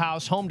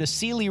clubhouse home to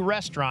Sealy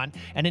Restaurant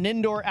and an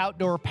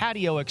indoor-outdoor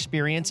patio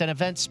experience and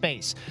event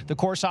space. The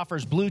course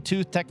offers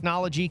Bluetooth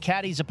technology,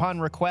 caddies upon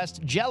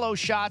request, Jell-O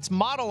shots,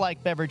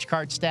 model-like beverage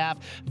cart staff,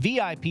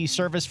 VIP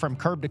service from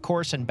curb to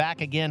course and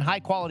back again,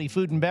 high-quality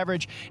food and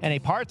beverage, and a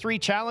par 3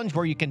 challenge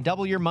where you can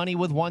double your money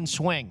with one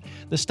swing.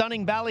 The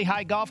stunning Bali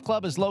High Golf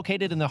Club is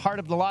located in the heart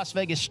of the Las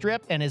Vegas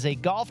Strip and is a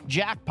golf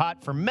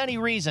jackpot for many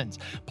reasons.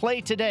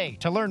 Play today.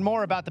 To learn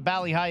more about the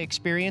Bali High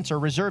experience or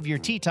reserve your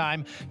tee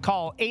time,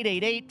 call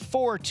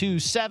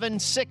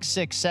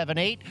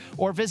 888-427-6678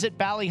 or visit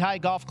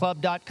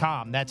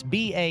BaliHighGolfClub.com. That's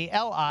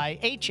BALIHAI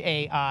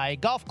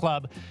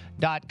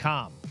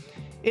golfclub.com.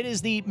 It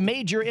is the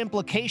major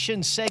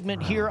implications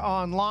segment here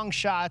on Long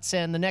Shots,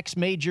 and the next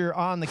major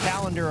on the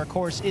calendar, of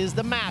course, is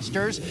the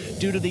Masters.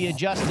 Due to the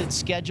adjusted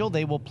schedule,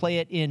 they will play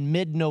it in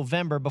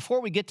mid-November.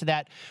 Before we get to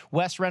that,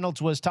 Wes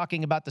Reynolds was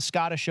talking about the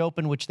Scottish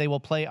Open, which they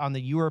will play on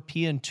the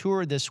European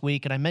Tour this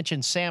week, and I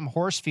mentioned Sam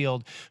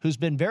Horsfield, who's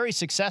been very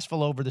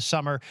successful over the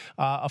summer,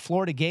 a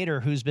Florida Gator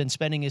who's been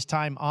spending his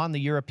time on the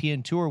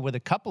European Tour with a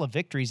couple of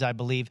victories, I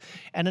believe.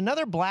 And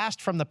another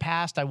blast from the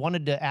past I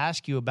wanted to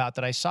ask you about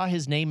that I saw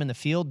his name in the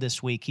field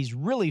this week. He's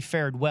really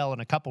fared well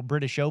in a couple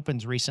British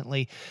Opens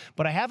recently,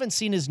 but I haven't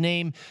seen his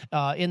name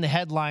in the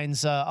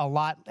headlines a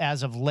lot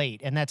as of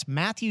late, and that's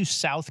Matthew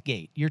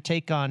Southgate. Your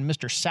take on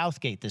Mr.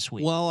 Southgate this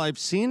week? Well, I've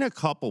seen a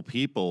couple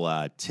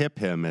people tip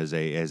him as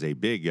a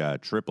big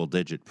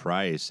triple-digit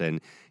price,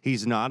 and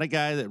he's not a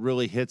guy that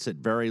really hits it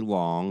very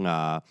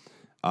long.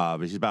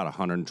 But he's about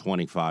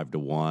 125 to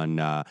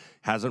 1.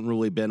 Hasn't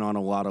really been on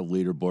a lot of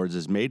leaderboards.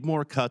 Has made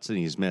more cuts than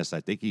he's missed.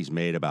 I think he's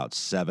made about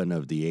 7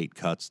 of the 8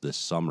 cuts this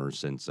summer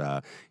since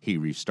he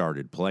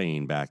restarted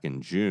playing back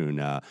in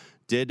June.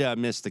 Did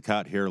miss the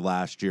cut here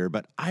last year,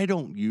 but I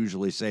don't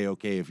usually say,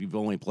 okay, if you've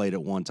only played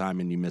it one time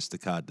and you missed the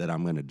cut, that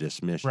I'm going to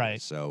dismiss you.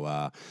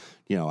 So,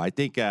 I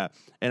think, and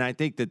I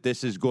think that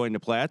this is going to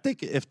play. I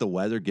think if the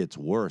weather gets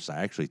worse,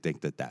 I actually think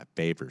that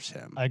favors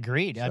him.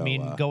 Agreed. So, I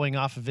mean, going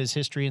off of his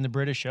history in the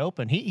British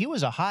Open, he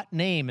was a hot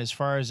name as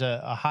far as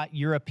a hot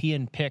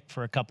European pick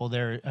for a couple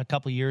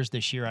years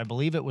this year. I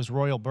believe it was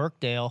Royal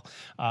Birkdale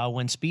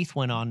when Spieth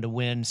went on to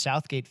win.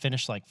 Southgate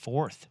finished like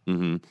 4th.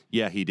 Mm-hmm.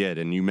 Yeah, he did.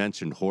 And you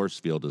mentioned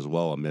Horsfield as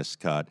well, a missed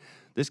cut.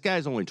 This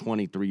guy's only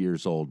 23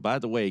 years old. By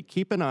the way,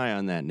 keep an eye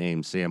on that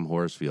name, Sam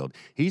Horsfield.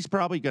 He's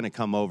probably going to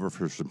come over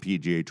for some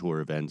PGA Tour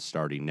events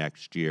starting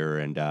next year,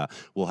 and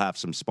we'll have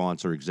some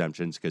sponsor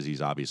exemptions because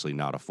he's obviously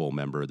not a full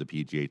member of the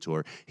PGA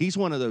Tour. He's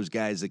one of those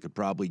guys that could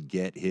probably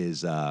get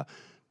his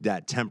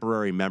that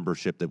temporary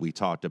membership that we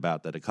talked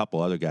about that a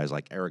couple other guys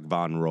like Eric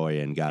Von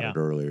Rooyen got it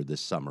earlier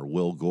this summer.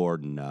 Will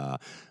Gordon,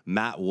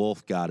 Matt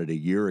Wolff got it a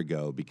year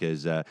ago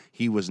because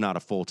he was not a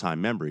full-time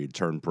member. He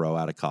turned pro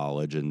out of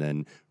college and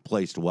then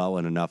placed well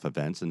in enough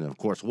events, and then, of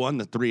course, won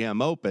the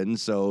 3M Open,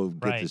 so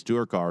gets his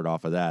tour card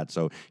off of that.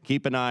 So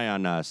keep an eye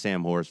on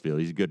Sam Horsfield.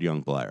 He's a good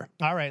young player.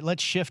 All right,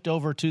 let's shift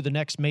over to the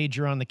next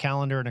major on the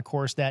calendar, and, of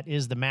course, that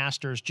is the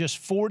Masters. Just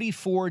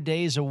 44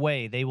 days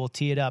away, they will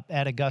tee it up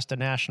at Augusta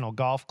National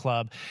Golf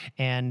Club,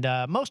 and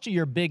most of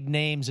your big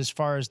names as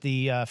far as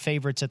the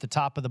favorites at the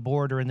top of the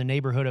board are in the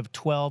neighborhood of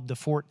 12 to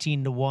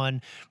 14 to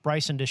 1.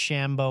 Bryson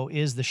DeChambeau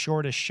is the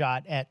shortest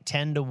shot at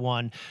 10 to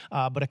 1,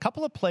 but a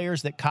couple of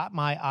players that caught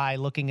my eye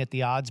looking at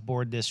the odds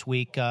board this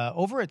week.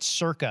 Over at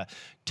Circa,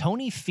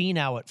 Tony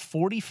Finau at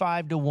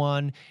 45 to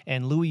 1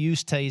 and Louis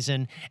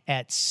Oosthuizen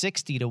at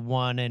 60 to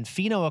 1. And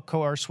Finau, of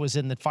course, was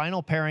in the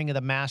final pairing of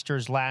the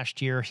Masters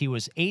last year. He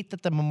was 8th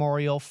at the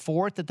Memorial,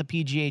 4th at the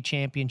PGA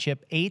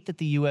Championship, 8th at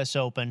the U.S.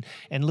 Open.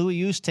 And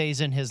Louis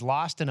Oosthuizen has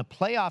lost in a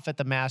playoff at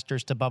the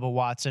Masters to Bubba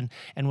Watson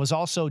and was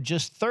also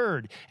just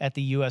 3rd at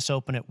the U.S.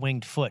 Open at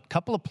Winged Foot.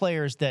 Couple of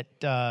players that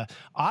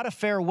ought to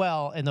fare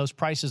well, and those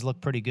prices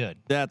look pretty good.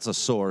 That's a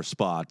sore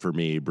spot for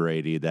me,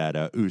 Brady, that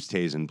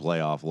Oosthuizen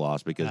playoff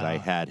loss, because I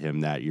had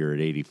him that year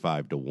at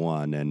 85 to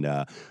 1, and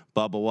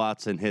Bubba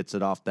Watson hits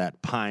it off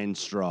that pine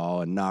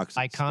straw and knocks it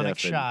iconic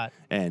shot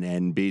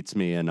and beats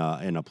me in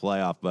a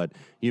playoff. But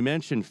you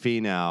mentioned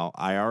Finau.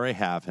 I already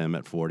have him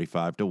at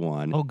 45 to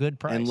 1. Oh, good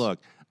price. And look,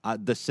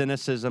 the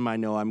cynicism I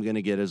know I'm going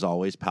to get is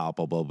always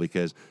palpable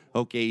because,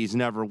 okay, he's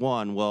never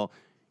won. Well,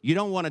 you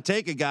don't want to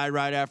take a guy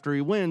right after he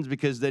wins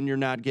because then you're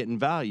not getting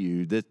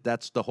value.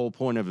 That's the whole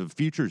point of a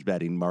futures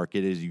betting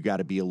market, is you got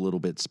to be a little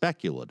bit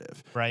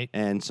speculative. Right.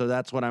 And so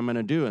that's what I'm going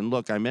to do. And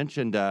look, I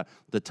mentioned the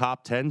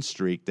top 10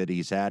 streak that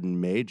he's had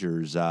in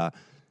majors.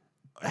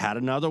 Had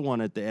another one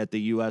at the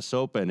U.S.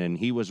 Open, and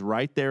he was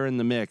right there in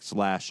the mix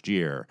last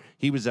year.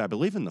 He was, I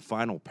believe, in the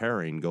final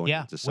pairing going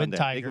into Sunday. With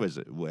Tiger. I think it was,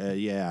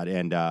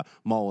 and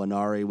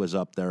Molinari was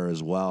up there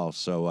as well.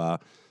 So,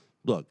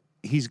 look,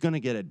 he's going to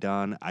get it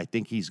done. I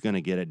think he's going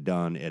to get it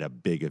done at a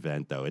big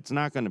event, though. It's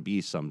not going to be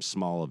some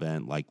small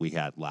event like we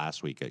had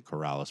last week at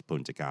Corrales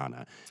Punta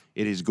Cana.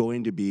 It is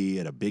going to be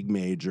at a big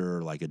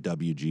major, like a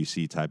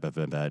WGC type of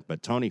event.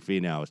 But Tony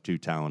Finau is too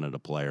talented a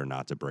player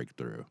not to break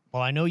through.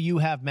 Well, I know you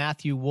have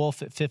Matthew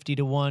Wolff at 50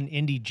 to 1.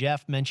 Indy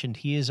Jeff mentioned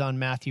he is on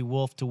Matthew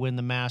Wolff to win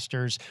the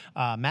Masters.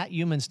 Matt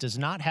Humans does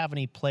not have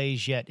any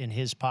plays yet in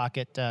his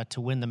pocket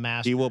to win the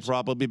Masters. He will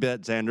probably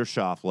bet Xander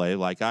Schauffele,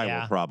 like I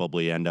will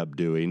probably end up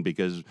doing,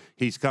 because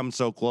he's come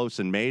so close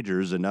in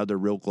majors. Another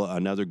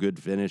good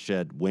finish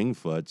at Winged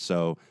Foot.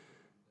 So,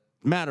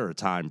 matter of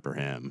time for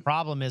him.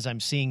 Problem is, I'm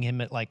seeing him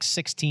at like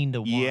 16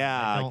 to 1.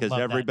 Yeah, because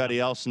everybody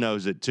else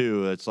knows it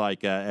too. It's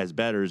like as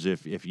bettors,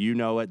 if you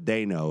know it,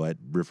 they know it,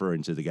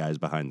 referring to the guys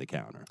behind the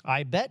counter.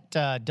 I bet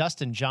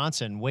Dustin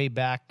Johnson way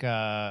back,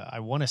 I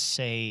want to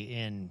say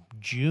in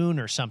June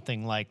or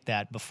something like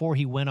that, before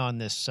he went on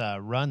this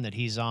run that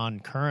he's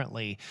on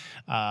currently.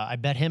 I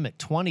bet him at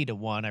 20 to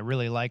 1. I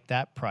really like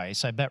that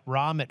price. I bet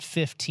Rahm at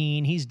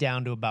 15. He's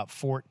down to about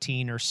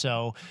 14 or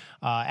so.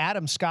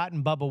 Adam Scott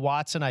and Bubba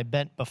Watson, I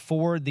bet before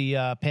the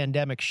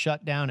pandemic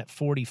shutdown at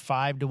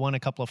 45 to 1, a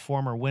couple of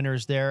former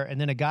winners there. And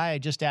then a guy I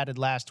just added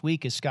last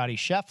week is Scotty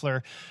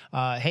Scheffler.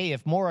 Hey,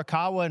 if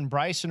Morikawa and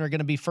Bryson are going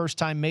to be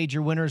first-time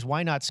major winners,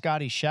 why not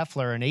Scotty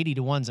Scheffler? And 80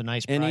 to 1's a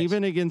nice price. And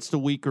even against a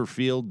weaker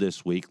field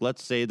this week,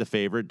 let's say the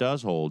favorite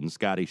does hold and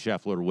Scotty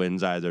Scheffler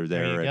wins either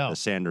there at the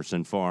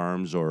Sanderson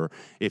Farms, or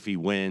if he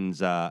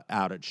wins out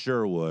at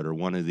Sherwood or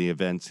one of the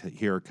events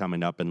here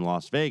coming up in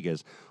Las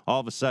Vegas, all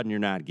of a sudden you're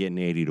not getting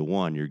 80 to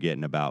 1, you're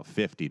getting about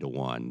 50 to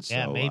 1. So,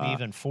 yeah, maybe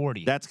even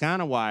 40. That's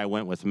kind of why I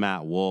went with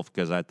Matt Wolff,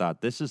 because I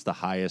thought this is the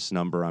highest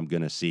number I'm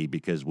going to see,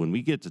 because when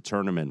we get to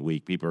tournament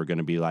week, people are going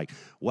to be like,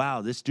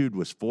 wow, this dude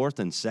was 4th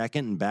and 2nd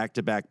in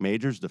back-to-back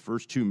majors, the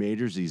first 2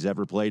 majors he's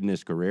ever played in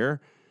his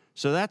career.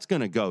 So that's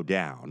going to go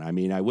down. I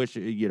mean, I wish,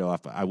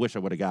 I wish I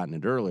would have gotten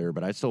it earlier,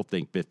 but I still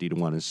think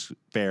 50-1 is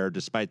fair,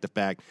 despite the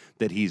fact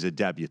that he's a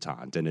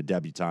debutante, and a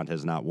debutante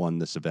has not won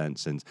this event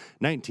since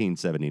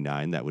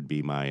 1979. That would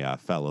be my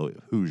fellow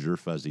Hoosier,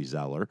 Fuzzy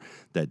Zeller,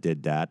 that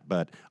did that.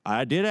 But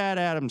I did add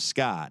Adam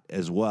Scott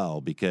as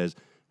well, because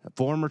a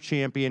former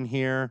champion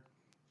here,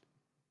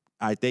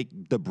 I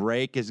think the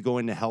break is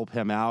going to help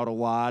him out a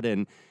lot,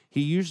 and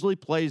he usually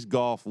plays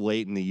golf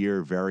late in the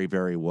year very,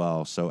 very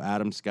well. So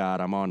Adam Scott,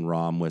 I'm on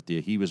ROM with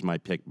you. He was my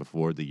pick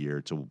before the year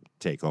to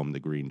take home the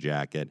green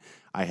jacket.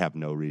 I have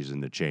no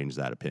reason to change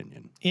that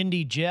opinion.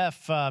 Indy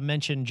Jeff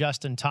mentioned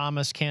Justin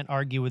Thomas. Can't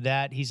argue with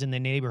that. He's in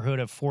the neighborhood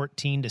of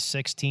 14 to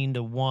 16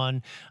 to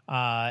 1.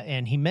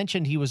 And he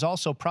mentioned he was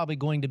also probably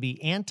going to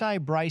be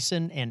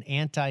anti-Bryson and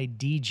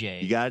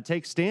anti-DJ. You got to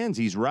take stands.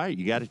 He's right.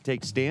 You got to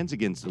take stands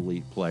against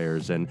elite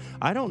players. And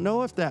I don't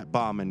know if that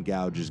bomb and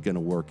gouge is going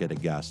to work at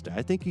Augusta.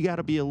 I think you got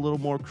to be a little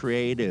more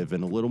creative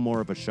and a little more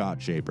of a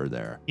shot shaper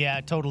there. Yeah,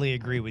 I totally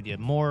agree with you.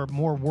 More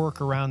work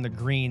around the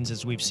greens,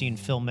 as we've seen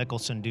Phil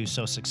Mickelson do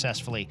so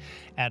successfully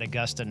at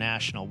Augusta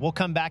National. We'll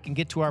come back and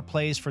get to our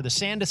plays for the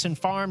Sanderson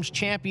Farms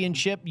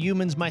Championship.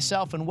 Humans,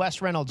 myself, and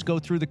Wes Reynolds go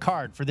through the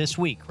card for this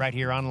week right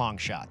here on Long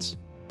Shots.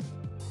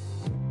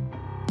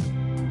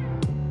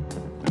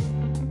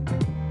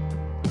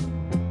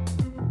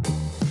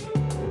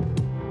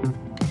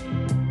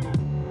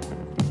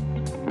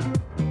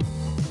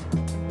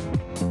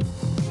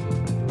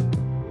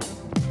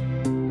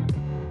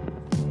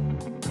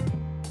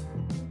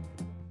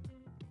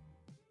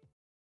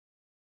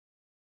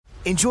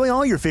 Enjoy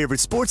all your favorite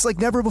sports like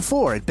never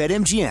before at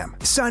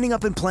BetMGM. Signing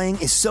up and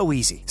playing is so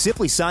easy.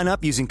 Simply sign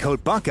up using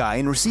code Buckeye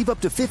and receive up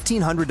to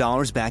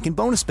 $1,500 back in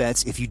bonus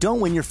bets if you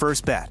don't win your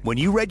first bet. When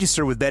you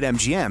register with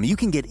BetMGM, you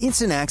can get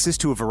instant access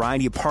to a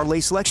variety of parlay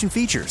selection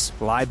features,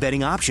 live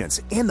betting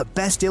options, and the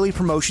best daily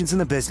promotions in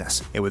the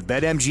business. And with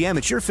BetMGM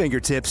at your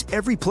fingertips,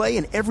 every play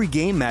and every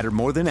game matter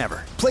more than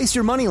ever. Place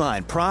your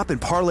moneyline, prop,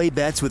 and parlay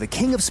bets with the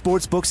king of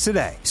sportsbooks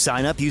today.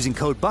 Sign up using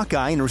code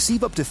Buckeye and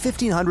receive up to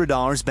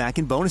 $1,500 back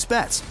in bonus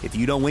bets if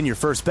you don't win your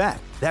first bet.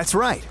 That's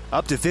right,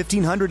 up to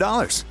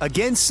 $1,500.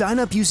 Again, sign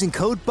up using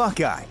code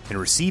Buckeye and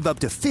receive up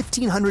to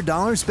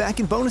 $1,500 back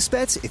in bonus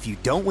bets if you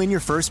don't win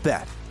your first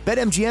bet.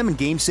 BetMGM and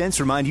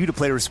GameSense remind you to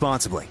play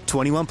responsibly.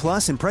 21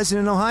 plus and present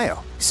in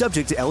Ohio.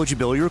 Subject to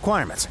eligibility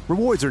requirements.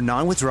 Rewards are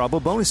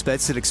non-withdrawable bonus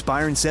bets that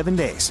expire in 7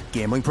 days.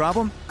 Gambling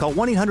problem? Call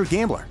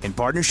 1-800-GAMBLER in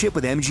partnership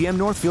with MGM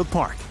Northfield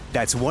Park.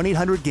 That's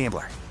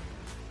 1-800-GAMBLER.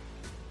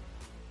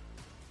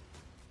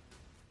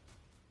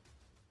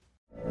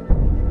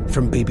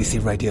 From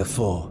BBC Radio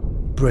 4,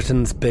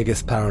 Britain's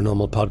biggest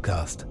paranormal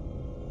podcast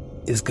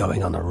is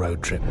going on a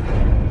road trip.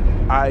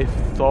 I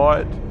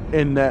thought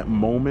in that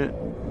moment,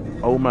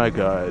 oh my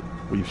God,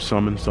 we've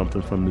summoned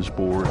something from this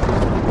board.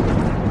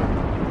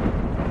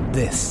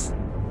 This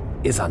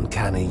is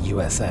Uncanny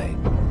USA.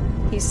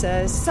 He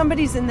says,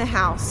 somebody's in the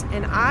house,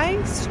 and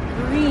I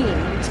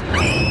screamed.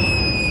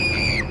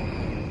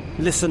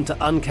 Listen to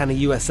Uncanny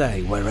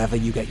USA wherever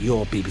you get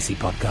your BBC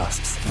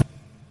podcasts,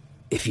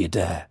 if you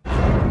dare.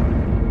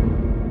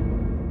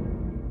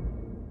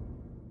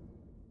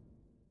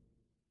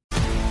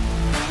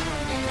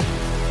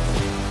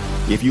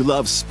 If you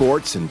love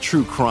sports and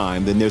true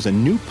crime, then there's a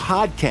new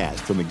podcast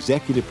from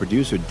executive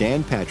producer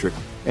Dan Patrick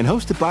and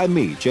hosted by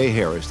me, Jay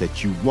Harris,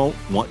 that you won't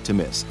want to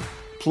miss.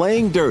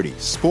 Playing Dirty: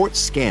 Sports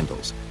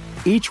Scandals.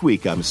 Each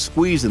week, I'm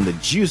squeezing the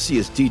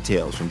juiciest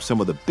details from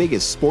some of the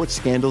biggest sports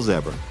scandals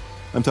ever.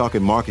 I'm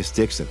talking Marcus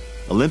Dixon,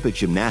 Olympic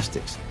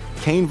gymnastics,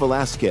 Cain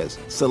Velasquez,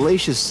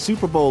 salacious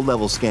Super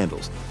Bowl-level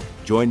scandals.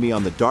 Join me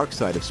on the dark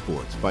side of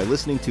sports by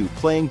listening to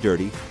Playing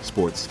Dirty: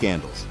 Sports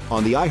Scandals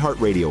on the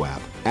iHeartRadio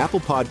app,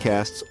 Apple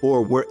Podcasts,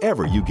 or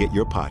wherever you get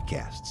your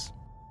podcasts.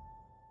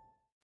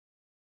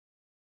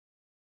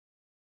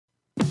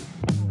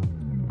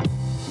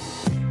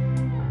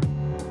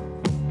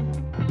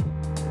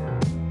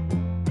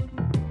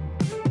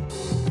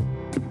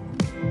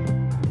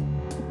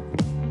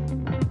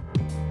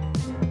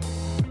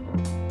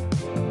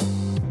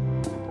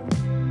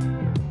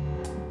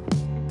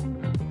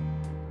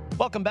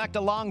 Welcome back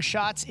to Long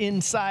Shots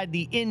inside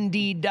the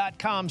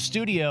Indeed.com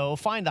studio.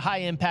 Find the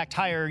high-impact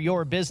hire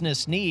your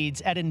business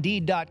needs at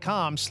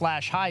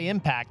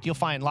Indeed.com/high-impact. You'll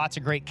find lots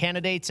of great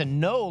candidates and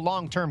no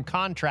long-term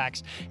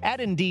contracts at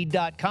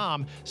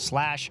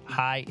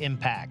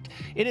Indeed.com/high-impact.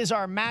 It is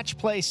our match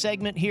play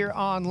segment here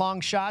on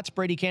Long Shots.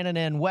 Brady Cannon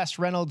and Wes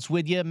Reynolds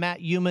with you. Matt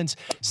Humans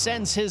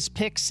sends his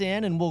picks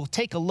in, and we'll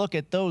take a look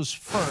at those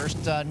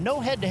first. No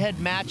head-to-head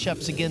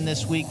matchups again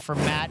this week for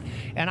Matt,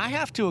 and I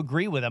have to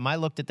agree with him. I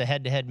looked at the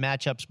head-to-head matchups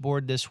matchups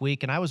board this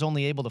week, and I was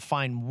only able to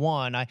find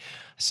one. I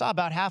saw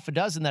about half a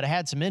dozen that I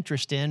had some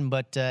interest in,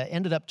 but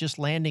ended up just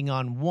landing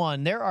on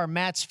one. There are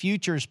Matt's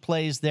futures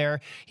plays there.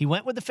 He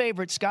went with the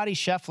favorite, Scotty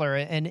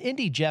Scheffler, and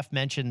Indy Jeff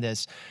mentioned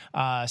this.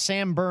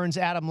 Sam Burns,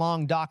 Adam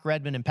Long, Doc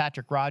Redman, and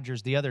Patrick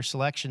Rogers, the other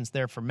selections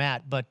there for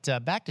Matt. But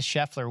back to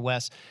Scheffler,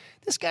 Wes.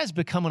 This guy's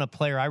becoming a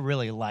player I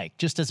really like,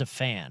 just as a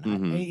fan.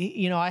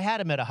 I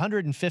had him at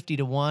 150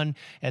 to 1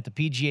 at the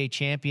PGA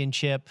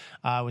Championship.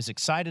 I was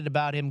excited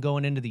about him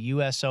going into the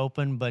U.S.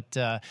 Open, but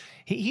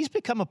he's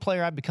become a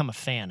player I've become a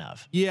fan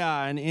of.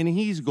 Yeah, and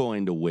he's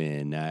going to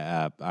win.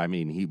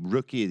 He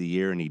Rookie of the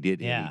Year, and he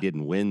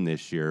didn't win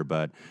this year,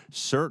 but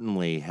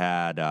certainly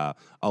had a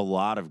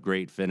lot of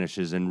great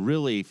finishes and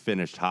really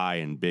finished high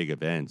in big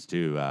events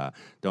too.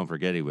 Don't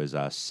forget he was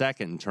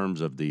second in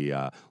terms of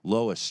the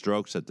lowest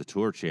strokes at the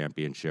Tour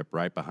Championship,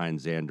 right behind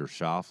Xander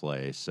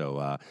Schauffele.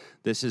 So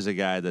this is a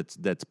guy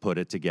that's put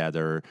it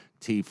together.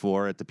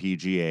 T4 at the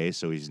PGA,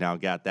 so he's now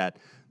got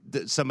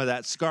some of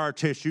that scar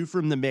tissue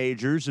from the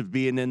majors of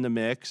being in the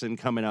mix and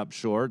coming up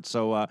short.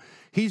 So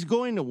he's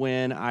going to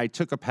win. I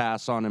took a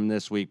pass on him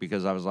this week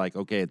because I was like,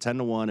 okay, at 10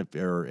 to 1,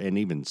 and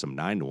even some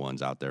 9 to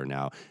 1s out there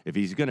now. If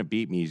he's going to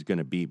beat me, he's going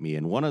to beat me.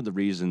 And one of the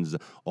reasons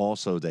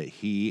also that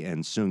he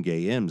and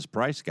Sungjae Im's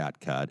price got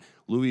cut,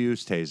 Louis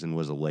Oosthuizen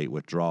was a late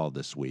withdrawal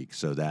this week.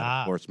 So that,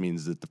 of course,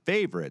 means that the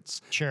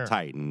favorites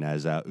tighten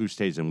as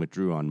Oosthuizen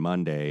withdrew on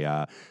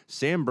Monday.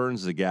 Sam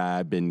Burns is a guy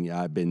I've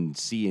been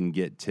seeing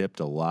get tipped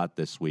a lot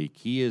this week.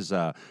 He is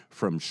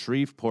from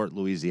Shreveport,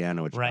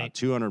 Louisiana, which is about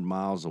 200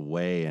 miles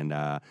away, and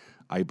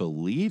I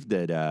believe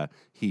that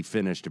he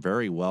finished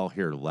very well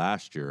here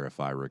last year, if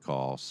I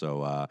recall.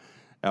 So,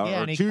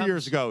 or 2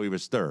 years ago, he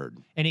was third.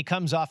 And he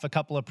comes off a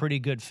couple of pretty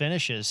good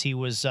finishes. He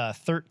was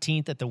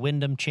 13th at the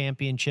Wyndham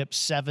Championship,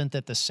 7th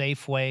at the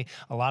Safeway.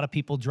 A lot of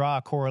people draw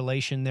a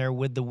correlation there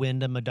with the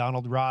Wyndham, a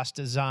Donald Ross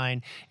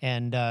design.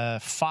 And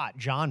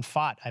John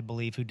Fott, I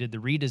believe, who did the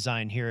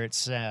redesign here at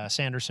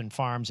Sanderson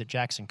Farms at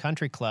Jackson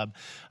Country Club,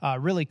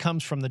 really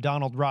comes from the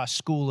Donald Ross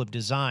School of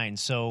Design.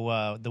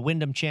 So the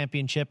Wyndham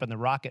Championship and the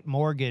Rocket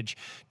Mortgage,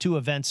 2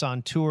 events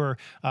on tour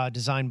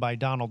designed by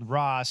Donald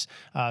Ross.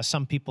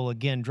 Some people,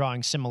 again,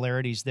 drawing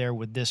similarities there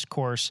with this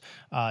course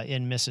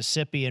in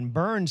Mississippi. And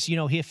Burns,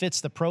 he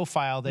fits the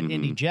profile that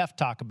Indy Jeff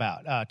talked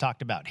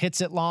about. Hits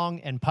it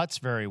long and putts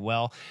very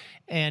well.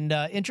 And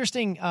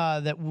interesting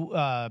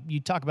that you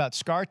talk about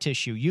scar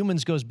tissue.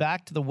 Youmans goes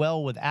back to the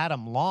well with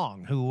Adam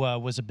Long, who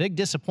was a big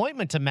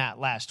disappointment to Matt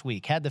last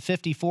week. Had the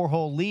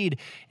 54-hole lead,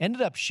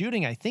 ended up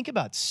shooting, I think,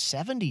 about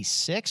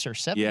 76 or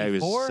 74. Yeah, he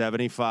was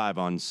 75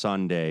 on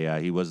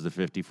Sunday. He was the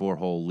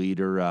 54-hole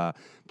leader.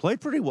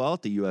 Played pretty well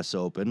at the U.S.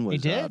 Open.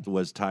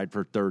 Was tied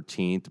for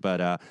 13th.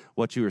 But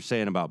what you were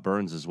saying about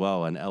Burns as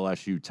well, an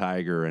LSU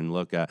Tiger. And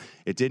look,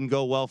 it didn't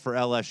go well for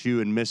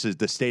LSU and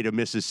the state of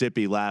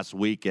Mississippi last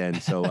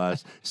weekend. So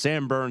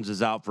Sam Burns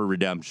is out for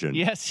redemption.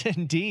 Yes,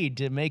 indeed,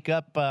 to make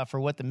up for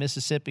what the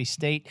Mississippi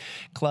State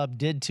Club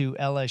did to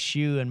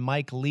LSU and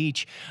Mike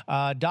Leach.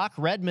 Doc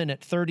Redman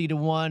at 30 to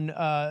 1,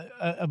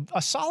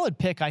 a solid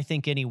pick, I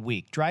think, any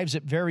week. Drives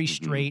it very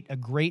straight, a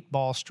great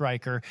ball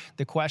striker.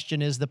 The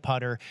question is the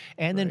putter.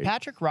 And then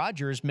Patrick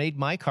Rogers made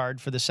my card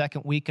for the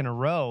second week in a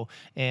row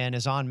and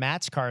is on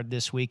Matt's card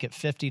this week at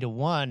 50 to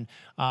 1.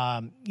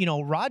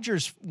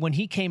 Rogers, when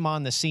he came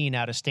on the scene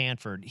out of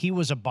Stanford, he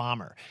was a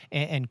bomber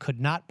and could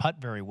not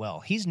putt very well.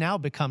 He's now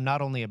become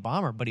not only a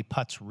bomber, but he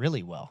putts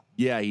really well.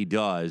 Yeah, he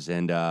does,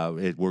 and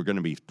we're going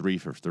to be 3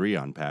 for 3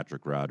 on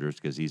Patrick Rogers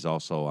because he's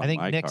also on my card.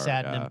 I think Nick's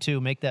adding him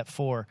too. Make that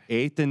 4.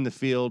 8th in the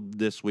field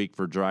this week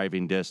for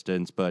driving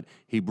distance, but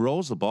he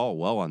rolls the ball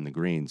well on the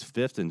greens.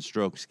 5th in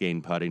strokes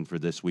gained putting for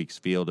this week's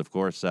field. Of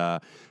course,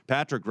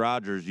 Patrick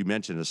Rogers, you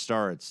mentioned a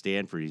star at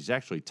Stanford. He's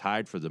actually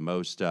tied for the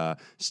most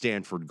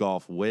Stanford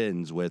golf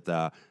wins with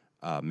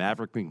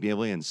Maverick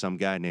McNeely and some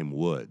guy named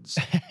Woods.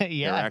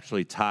 Yeah. They're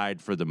actually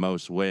tied for the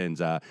most wins.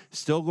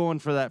 Still going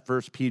for that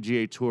first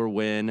PGA Tour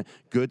win.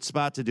 Good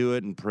spot to do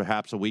it in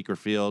perhaps a weaker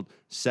field.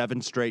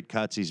 7 straight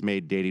cuts he's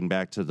made dating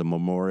back to the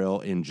Memorial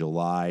in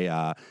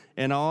July.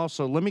 And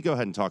also, let me go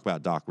ahead and talk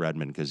about Doc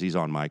Redman because he's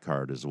on my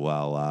card as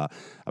well.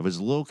 I was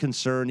a little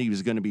concerned he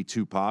was going to be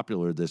too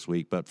popular this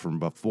week, but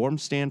from a form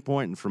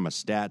standpoint and from a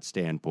stat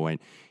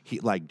standpoint, he,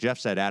 like Jeff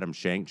said, Adam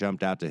Schenk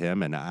jumped out to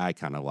him, and I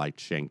kind of liked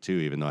Schenk too,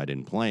 even though I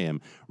didn't play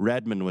him.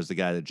 Redman was the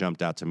guy that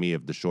jumped out to me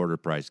of the shorter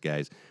price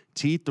guys.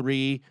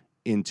 T3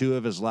 in 2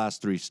 of his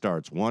last 3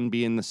 starts, 1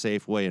 being the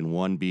Safeway and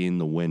 1 being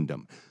the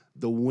Wyndham.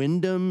 The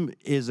Wyndham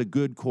is a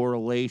good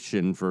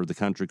correlation for the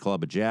Country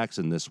Club of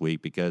Jackson this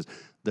week because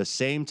the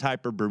same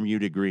type of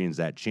Bermuda greens,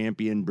 that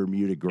champion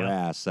Bermuda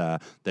grass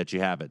that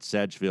you have at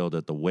Sedgefield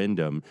at the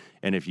Wyndham.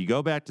 And if you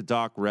go back to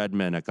Doc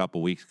Redman a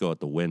couple weeks ago at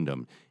the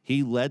Wyndham,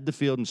 he led the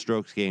field in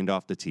strokes gained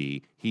off the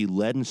tee. He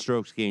led in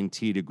strokes gained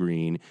tee to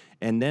green.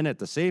 And then at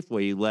the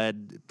Safeway, he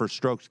led for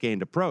strokes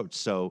gained approach.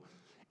 So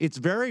it's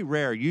very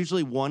rare.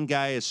 Usually one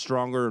guy is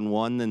stronger in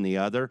one than the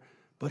other.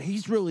 but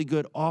he's really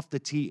good off the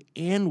tee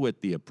and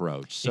with the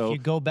approach. So if you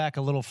go back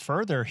a little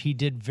further, he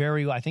did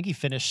I think he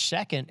finished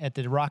second at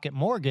the Rocket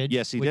Mortgage.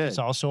 Yes, he which did. is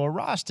also a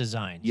Ross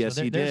design. Yes,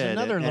 so he did. There's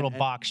another little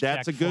box check.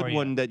 That's a good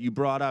one that you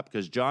brought up,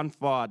 because John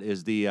Fott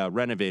is the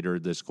renovator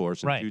of this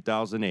course in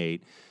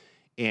 2008.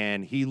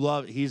 And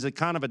he's a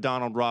kind of a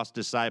Donald Ross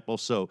disciple.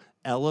 So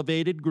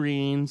elevated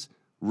greens,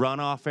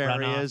 runoff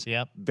areas,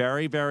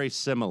 very, very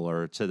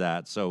similar to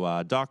that.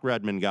 So Doc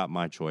Redman got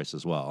my choice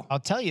as well. I'll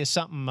tell you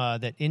something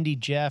that Indy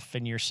Jeff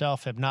and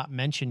yourself have not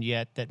mentioned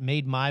yet that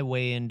made my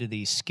way into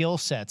the skill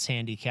sets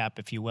handicap,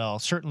 if you will.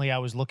 Certainly I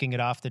was looking at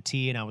off the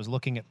tee and I was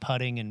looking at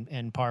putting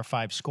and par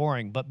 5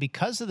 scoring. But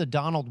because of the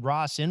Donald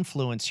Ross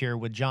influence here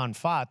with John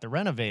Fott, the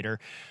renovator,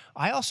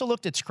 I also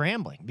looked at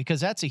scrambling,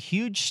 because that's a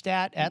huge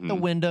stat at the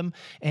Wyndham.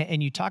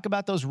 And you talk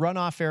about those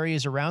runoff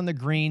areas around the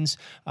greens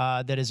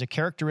that is a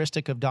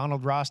characteristic of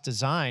Donald Ross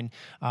design.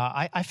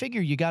 I figure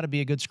you got to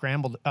be a good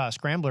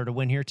scrambler to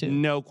win here too.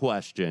 No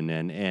question.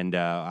 And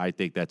I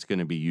think that's going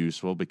to be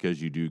useful, because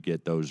you do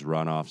get those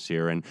runoffs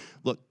here. And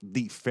look,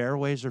 the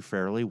fairways are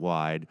fairly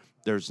wide.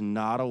 There's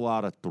not a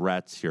lot of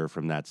threats here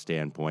from that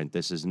standpoint.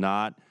 This is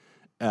not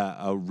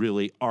a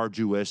really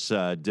arduous,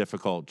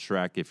 difficult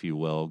trek, if you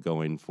will,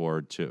 going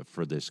forward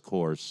for this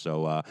course.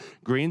 So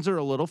greens are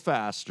a little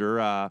faster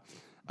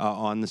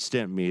on the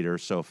stimp meter,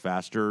 so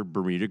faster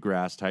Bermuda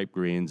grass type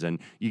greens, and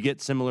you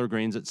get similar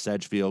greens at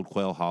Sedgefield,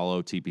 Quail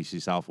Hollow,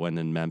 TPC Southwind,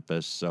 and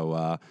Memphis.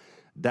 So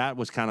that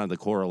was kind of the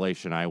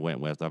correlation I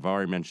went with. I've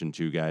already mentioned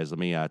 2 guys. Let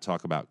me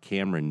talk about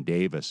Cameron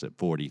Davis at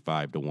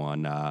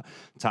 45-1.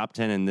 Top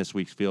 10 in this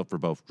week's field for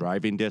both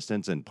driving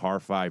distance and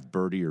par 5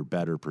 birdie or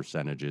better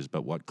percentages.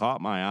 But what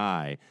caught my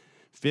eye,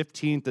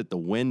 15th at the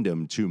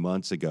Wyndham 2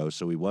 months ago,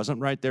 so he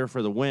wasn't right there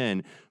for the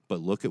win,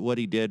 but look at what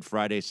he did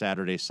Friday,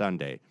 Saturday,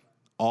 Sunday.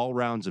 All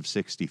rounds of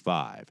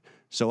 65.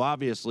 So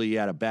obviously he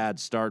had a bad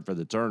start for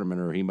the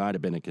tournament, or he might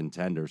have been a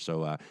contender.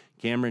 So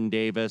Cameron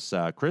Davis,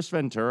 Chris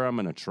Ventura, I'm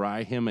going to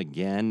try him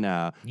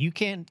again. You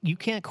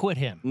can't quit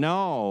him.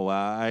 No,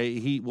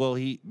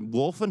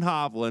 Wolf and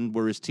Hovland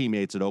were his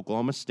teammates at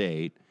Oklahoma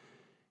State.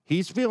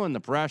 He's feeling the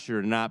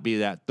pressure to not be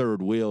that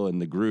third wheel in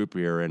the group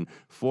here. And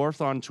 4th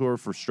on tour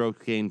for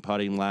stroke gain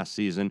putting last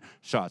season.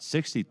 Shot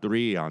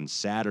 63 on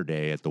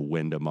Saturday at the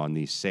Wyndham on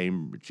these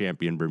same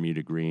champion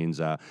Bermuda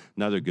greens.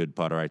 Another good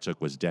putter I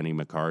took was Denny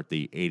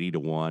McCarthy,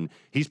 80-1.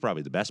 He's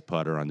probably the best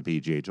putter on the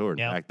PGA Tour. In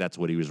fact, that's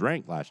what he was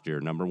ranked last year.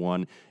 Number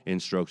 1 in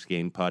strokes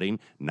gained putting.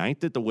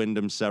 9th at the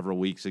Wyndham several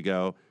weeks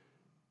ago.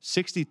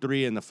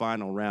 63 in the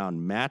final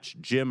round, matched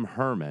Jim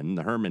Herman,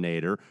 the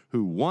Herminator,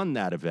 who won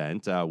that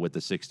event with the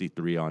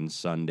 63 on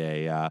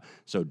Sunday.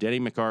 So Denny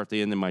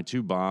McCarthy, and then my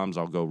 2 bombs,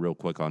 I'll go real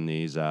quick on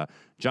these.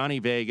 Johnny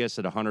Vegas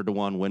at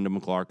 100-1,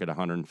 Wyndham Clark at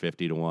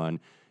 150-1.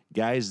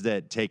 Guys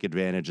that take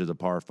advantage of the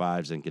par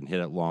 5s and can hit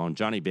it long.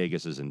 Johnny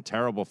Vegas is in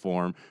terrible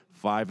form.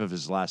 5 of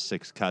his last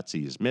 6 cuts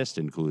he has missed,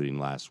 including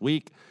last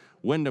week.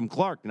 Wyndham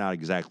Clark, not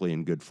exactly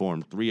in good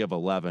form, 3 of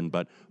 11,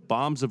 but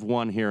bombs have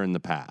won here in the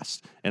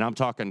past. And I'm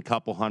talking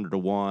couple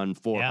 100-1,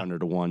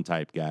 400-1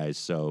 type guys.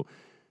 So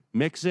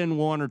mix in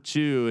 1 or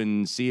 2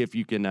 and see if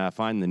you can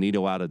find the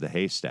needle out of the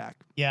haystack.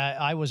 Yeah,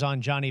 I was on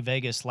Johnny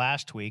Vegas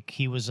last week.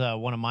 He was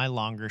one of my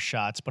longer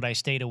shots, but I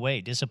stayed away.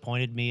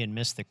 Disappointed me and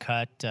missed the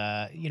cut.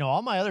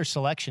 All my other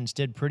selections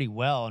did pretty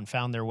well and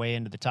found their way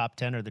into the top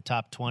 10 or the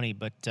top 20,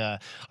 but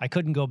I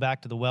couldn't go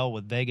back to the well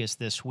with Vegas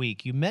this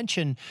week. You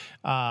mentioned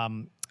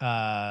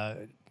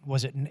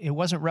it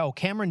wasn't Rowe.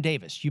 Cameron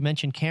Davis. You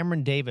mentioned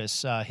Cameron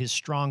Davis, his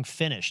strong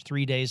finish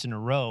 3 days in a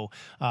row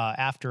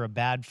after a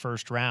bad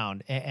first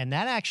round. And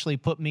that actually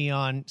put me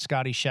on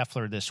Scotty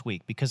Scheffler this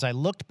week, because I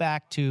looked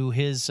back to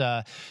his,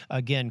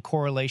 again,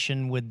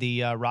 correlation with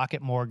the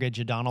Rocket Mortgage,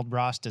 a Donald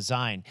Ross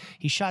design.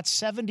 He shot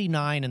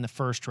 79 in the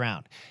first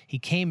round. He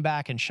came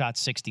back and shot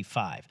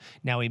 65.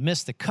 Now, he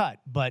missed the cut,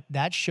 but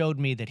that showed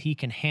me that he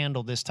can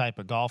handle this type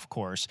of golf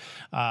course.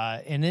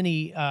 And then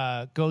he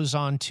goes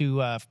on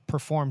to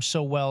perform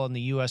so well in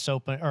the U.S.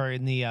 Open, or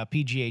in the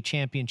PGA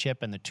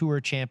Championship and the Tour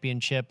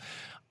Championship.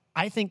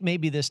 I think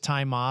maybe this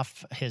time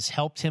off has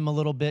helped him a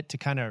little bit to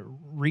kind of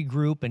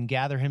regroup and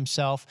gather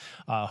himself.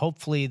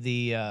 Hopefully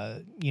the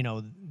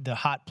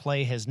hot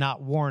play has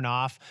not worn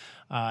off.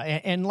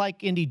 And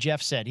like Indy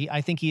Jeff said,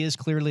 I think he is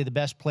clearly the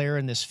best player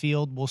in this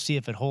field. We'll see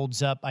if it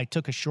holds up. I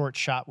took a short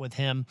shot with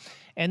him.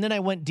 And then I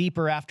went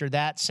deeper after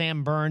that.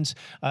 Sam Burns,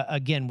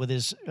 again, with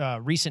his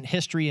recent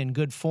history and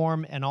good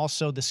form, and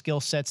also the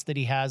skill sets that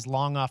he has,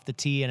 long off the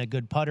tee and a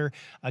good putter.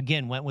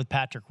 Again, went with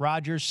Patrick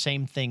Rogers.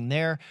 Same thing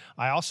there.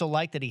 I also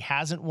like that he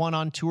hasn't won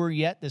on tour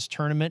yet. This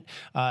tournament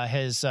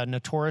has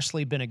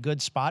notoriously been a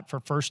good spot for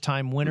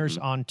first-time winners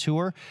on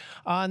tour.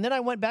 And then I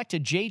went back to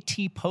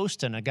JT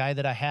Poston, a guy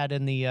that I had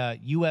in the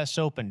U.S.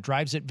 Open.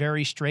 Drives it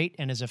very straight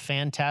and is a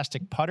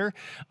fantastic putter.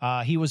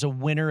 He was a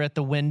winner at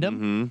the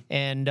Wyndham,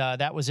 and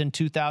that was in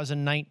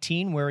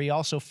 2019, where he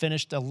also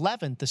finished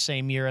 11th the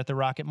same year at the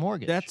Rocket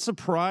Mortgage. That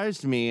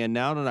surprised me, and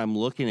now that I'm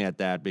looking at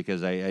that,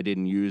 because I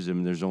didn't use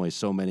him, there's only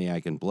so many I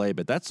can play,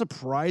 but that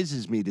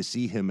surprises me to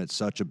see him at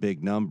such a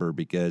big number,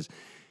 because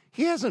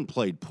he hasn't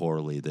played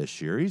poorly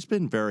this year. He's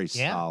been very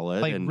solid.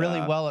 Played and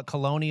really well at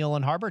Colonial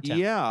and Harbortown.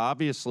 Yeah,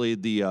 obviously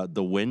the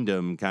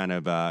Wyndham kind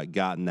of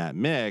got in that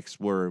mix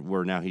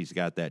where now he's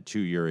got that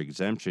 2-year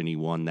exemption. He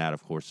won that,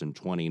 of course, in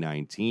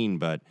 2019,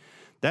 but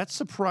that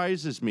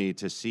surprises me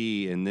to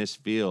see in this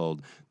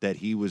field that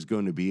he was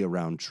going to be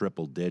around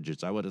triple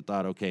digits. I would have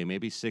thought, okay,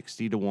 maybe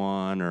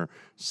 60-1 or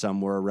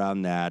somewhere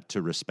around that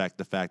to respect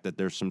the fact that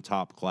there's some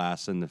top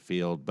class in the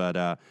field.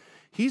 But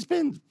he's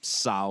been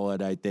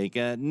solid, I think.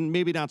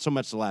 Maybe not so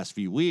much the last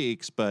few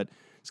weeks, but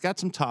he's got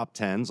some top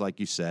 10s, like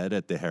you said,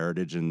 at the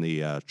Heritage and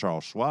the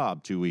Charles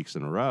Schwab 2 weeks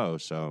in a row.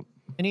 So.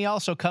 And he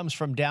also comes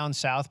from down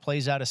south,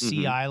 plays out of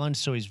Sea Island,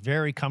 so he's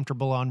very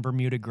comfortable on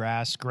Bermuda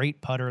grass.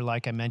 Great putter,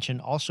 like I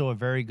mentioned. Also a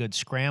very good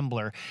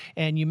scrambler.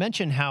 And you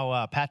mentioned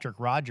how Patrick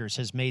Rogers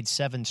has made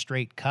 7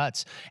 straight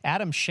cuts.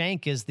 Adam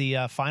Schenk is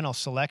the final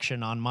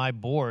selection on my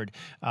board.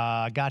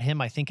 Got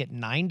him, I think, at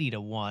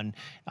 90-1.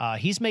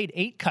 He's made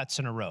 8 cuts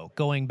in a row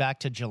going back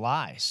to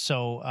July.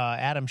 So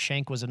Adam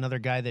Schenk was another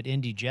guy that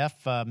Indy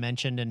Jeff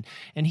mentioned.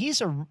 And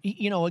he's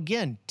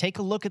again, take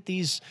a look at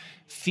these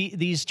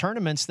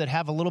tournaments that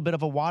have a little bit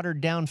of a watered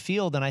down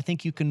field, and I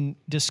think you can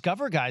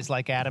discover guys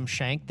like Adam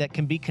Schenk that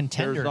can be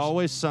contenders. There's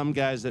always some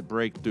guys that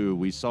break through.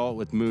 We saw it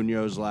with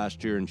Munoz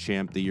last year and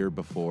Champ the year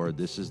before.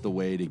 This is the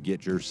way to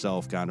get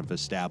yourself kind of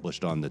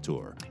established on the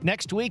tour.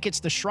 Next week,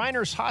 it's the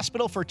Shriners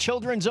Hospital for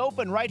Children's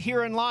Open right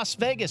here in Las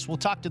Vegas. We'll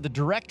talk to the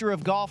director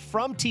of golf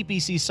from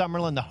TPC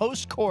Summerlin, the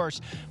host course,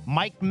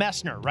 Mike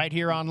Messner, right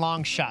here on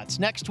Long Shots.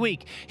 Next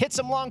week, hit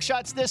some long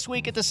shots this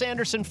week at the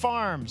Sanderson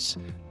Farms.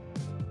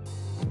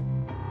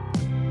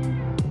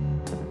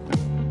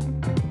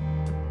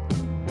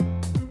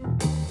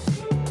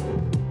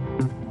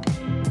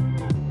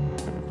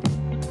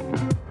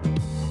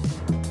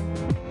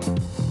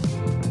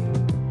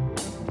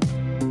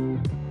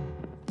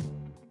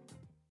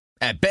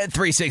 At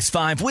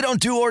Bet365, we don't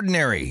do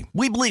ordinary.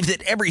 We believe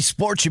that every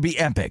sport should be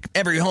epic.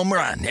 Every home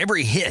run,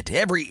 every hit,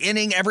 every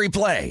inning, every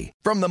play.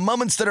 From the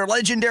moments that are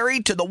legendary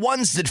to the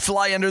ones that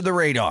fly under the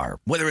radar.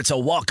 Whether it's a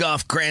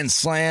walk-off grand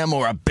slam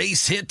or a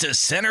base hit to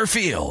center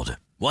field.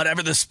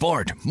 Whatever the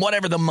sport,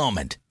 whatever the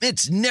moment.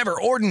 It's never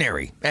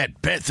ordinary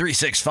at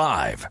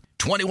Bet365.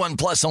 21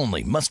 plus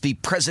only. Must be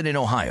present in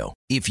Ohio.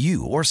 If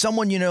you or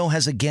someone you know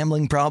has a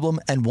gambling problem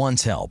and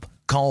wants help,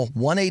 call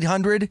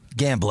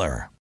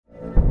 1-800-GAMBLER.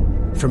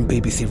 From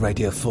BBC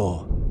Radio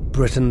 4,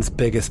 Britain's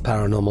biggest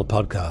paranormal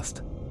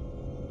podcast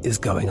is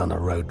going on a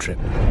road trip.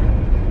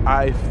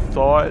 I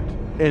thought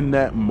in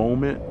that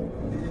moment,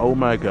 oh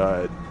my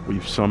God,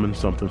 we've summoned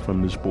something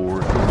from this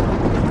board.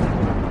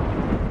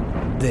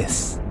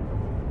 This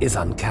is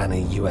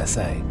Uncanny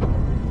USA.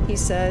 He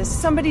says,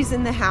 somebody's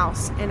in the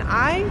house, and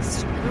I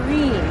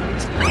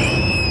screamed.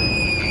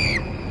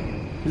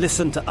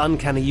 Listen to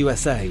Uncanny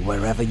USA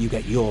wherever you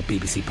get your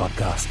BBC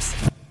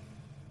podcasts,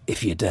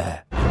 if you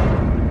dare.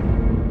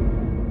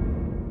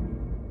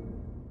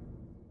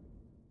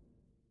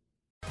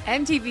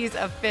 MTV's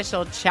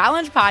official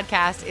Challenge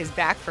podcast is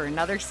back for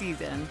another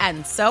season.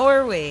 And so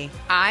are we.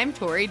 I'm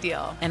Tori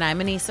Deal. And I'm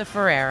Anissa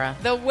Ferreira.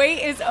 The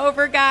wait is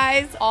over,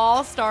 guys.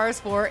 All Stars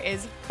 4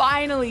 is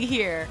finally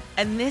here.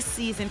 And this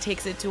season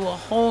takes it to a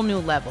whole new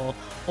level.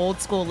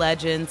 Old school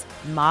legends,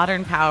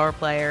 modern power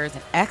players,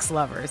 and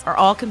ex-lovers are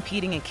all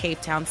competing in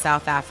Cape Town,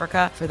 South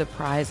Africa for the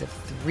prize of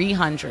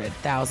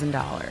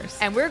 $300,000.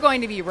 And we're going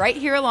to be right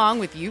here along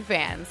with you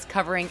fans,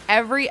 covering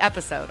every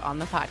episode on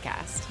the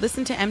podcast.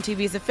 Listen to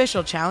MTV's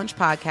official Challenge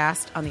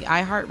podcast on the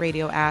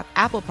iHeartRadio app,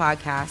 Apple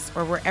Podcasts,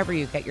 or wherever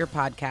you get your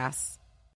podcasts.